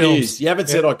 there it is. You haven't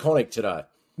said iconic today.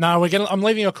 No, I'm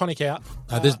leaving iconic out.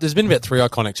 There's been about 3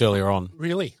 iconics earlier on.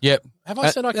 Really? Yep. Have I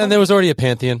said iconic? And there was already a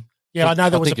pantheon. Yeah, I know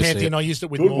there was a pantheon. I used it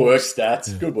with Good work, stats.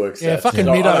 Yeah. Good work, stats. Yeah, fucking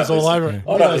middos all over it.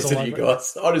 I don't listen to you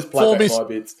guys. I just play back my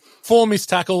bits. 4 missed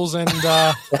tackles and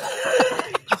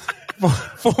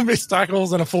 4 missed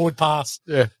tackles and a forward pass.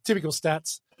 Yeah, typical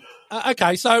stats.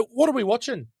 Okay, so what are we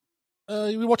watching? Are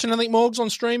we watching anything, Morgs, on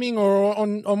streaming or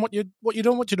on what you're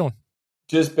doing? What you doing?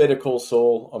 Just Better Call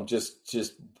Saul. I'm just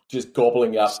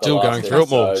gobbling up. Still going through it,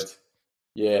 Morgs.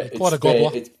 Yeah, quite a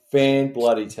gobbler. It's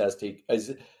fan-bloody-tastic.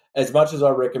 As much as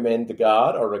I recommend The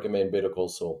Guard, I recommend Better Call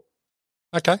Saul.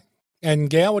 Okay. And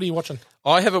Gow, what are you watching?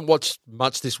 I haven't watched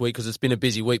much this week because it's been a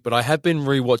busy week, but I have been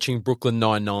rewatching Brooklyn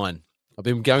Nine-Nine. I've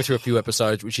been going through a few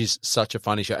episodes, which is such a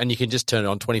funny show, and you can just turn it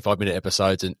on 25-minute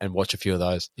episodes and watch a few of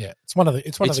those. Yeah, it's one of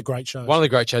the great shows. One of the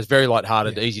great shows, very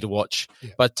lighthearted, easy to watch. Yeah.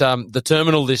 But the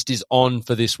Terminal List is on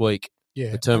for this week.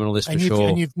 Yeah, the Terminal List for sure.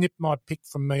 And you've nipped my pick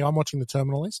from me. I'm watching the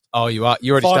Terminal List. Oh, you are?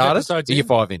 You already started? You're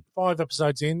 5 in. 5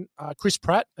 episodes in. Chris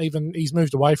Pratt, he's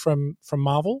moved away from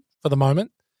Marvel for the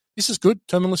moment. This is good.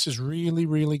 Terminal List is really,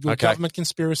 really good. Okay. Government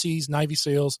conspiracies, Navy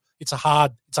SEALs. It's a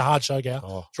hard show, Gal.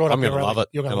 Oh, right, I'm going to love it.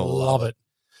 You're going to love it.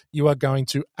 You are going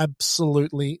to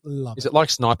absolutely love it. Is it like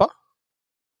Sniper?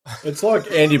 It's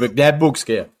like Andy McNab books,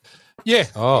 Gal. Yeah,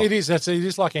 it is. It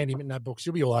is like Andy McNab books.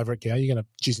 You'll be all over it, Gal. You're going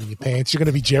to jizz in your pants. You're going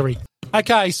to be Jerry.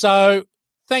 Okay, so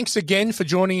thanks again for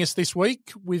joining us this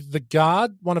week with The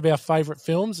Guard, one of our favourite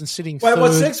films, and sitting third.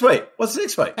 What's next week?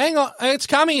 Hang on. It's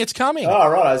coming. Oh,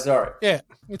 right. Sorry. Yeah,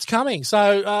 it's coming.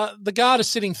 So The Guard is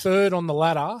sitting third on the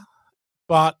ladder,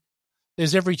 but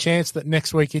there's every chance that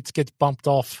next week it gets bumped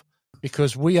off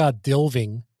because we are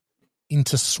delving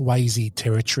into Swayze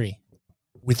territory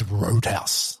with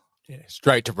Roadhouse. Yeah,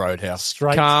 straight to Roadhouse.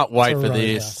 Can't wait for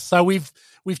this. So we've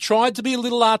tried to be a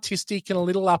little artistic and a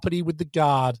little uppity with The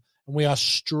Guard, and we are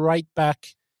straight back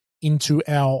into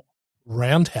our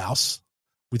roundhouse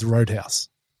with Roadhouse.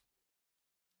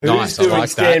 Who's doing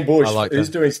Stan Bush? Who's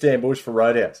doing Stan Bush for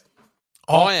Roadhouse?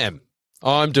 I am.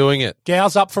 I'm doing it.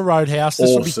 Gal's up for Roadhouse. This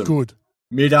will be good.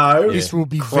 Middo. This will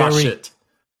be Crush it.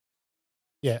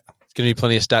 Yeah. It's going to be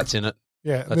plenty of stats in it.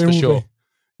 Yeah. That's for sure.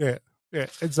 Yeah,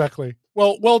 exactly.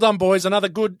 Well done, boys. Another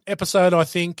good episode, I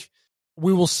think.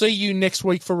 We will see you next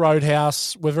week for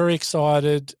Roadhouse. We're very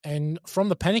excited. And from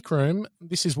the Panic Room,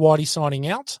 this is Whitey signing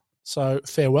out. So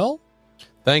farewell.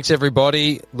 Thanks,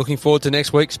 everybody. Looking forward to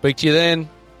next week. Speak to you then.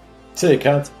 See you,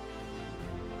 cunt.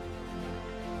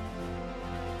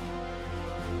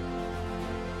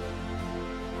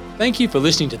 Thank you for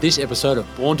listening to this episode of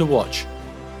Born to Watch.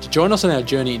 To join us on our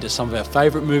journey into some of our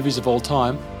favourite movies of all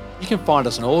time, you can find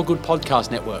us on all good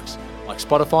podcast networks like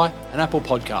Spotify and Apple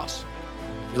Podcasts.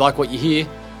 If you like what you hear,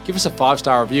 give us a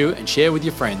 5-star review and share with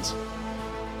your friends.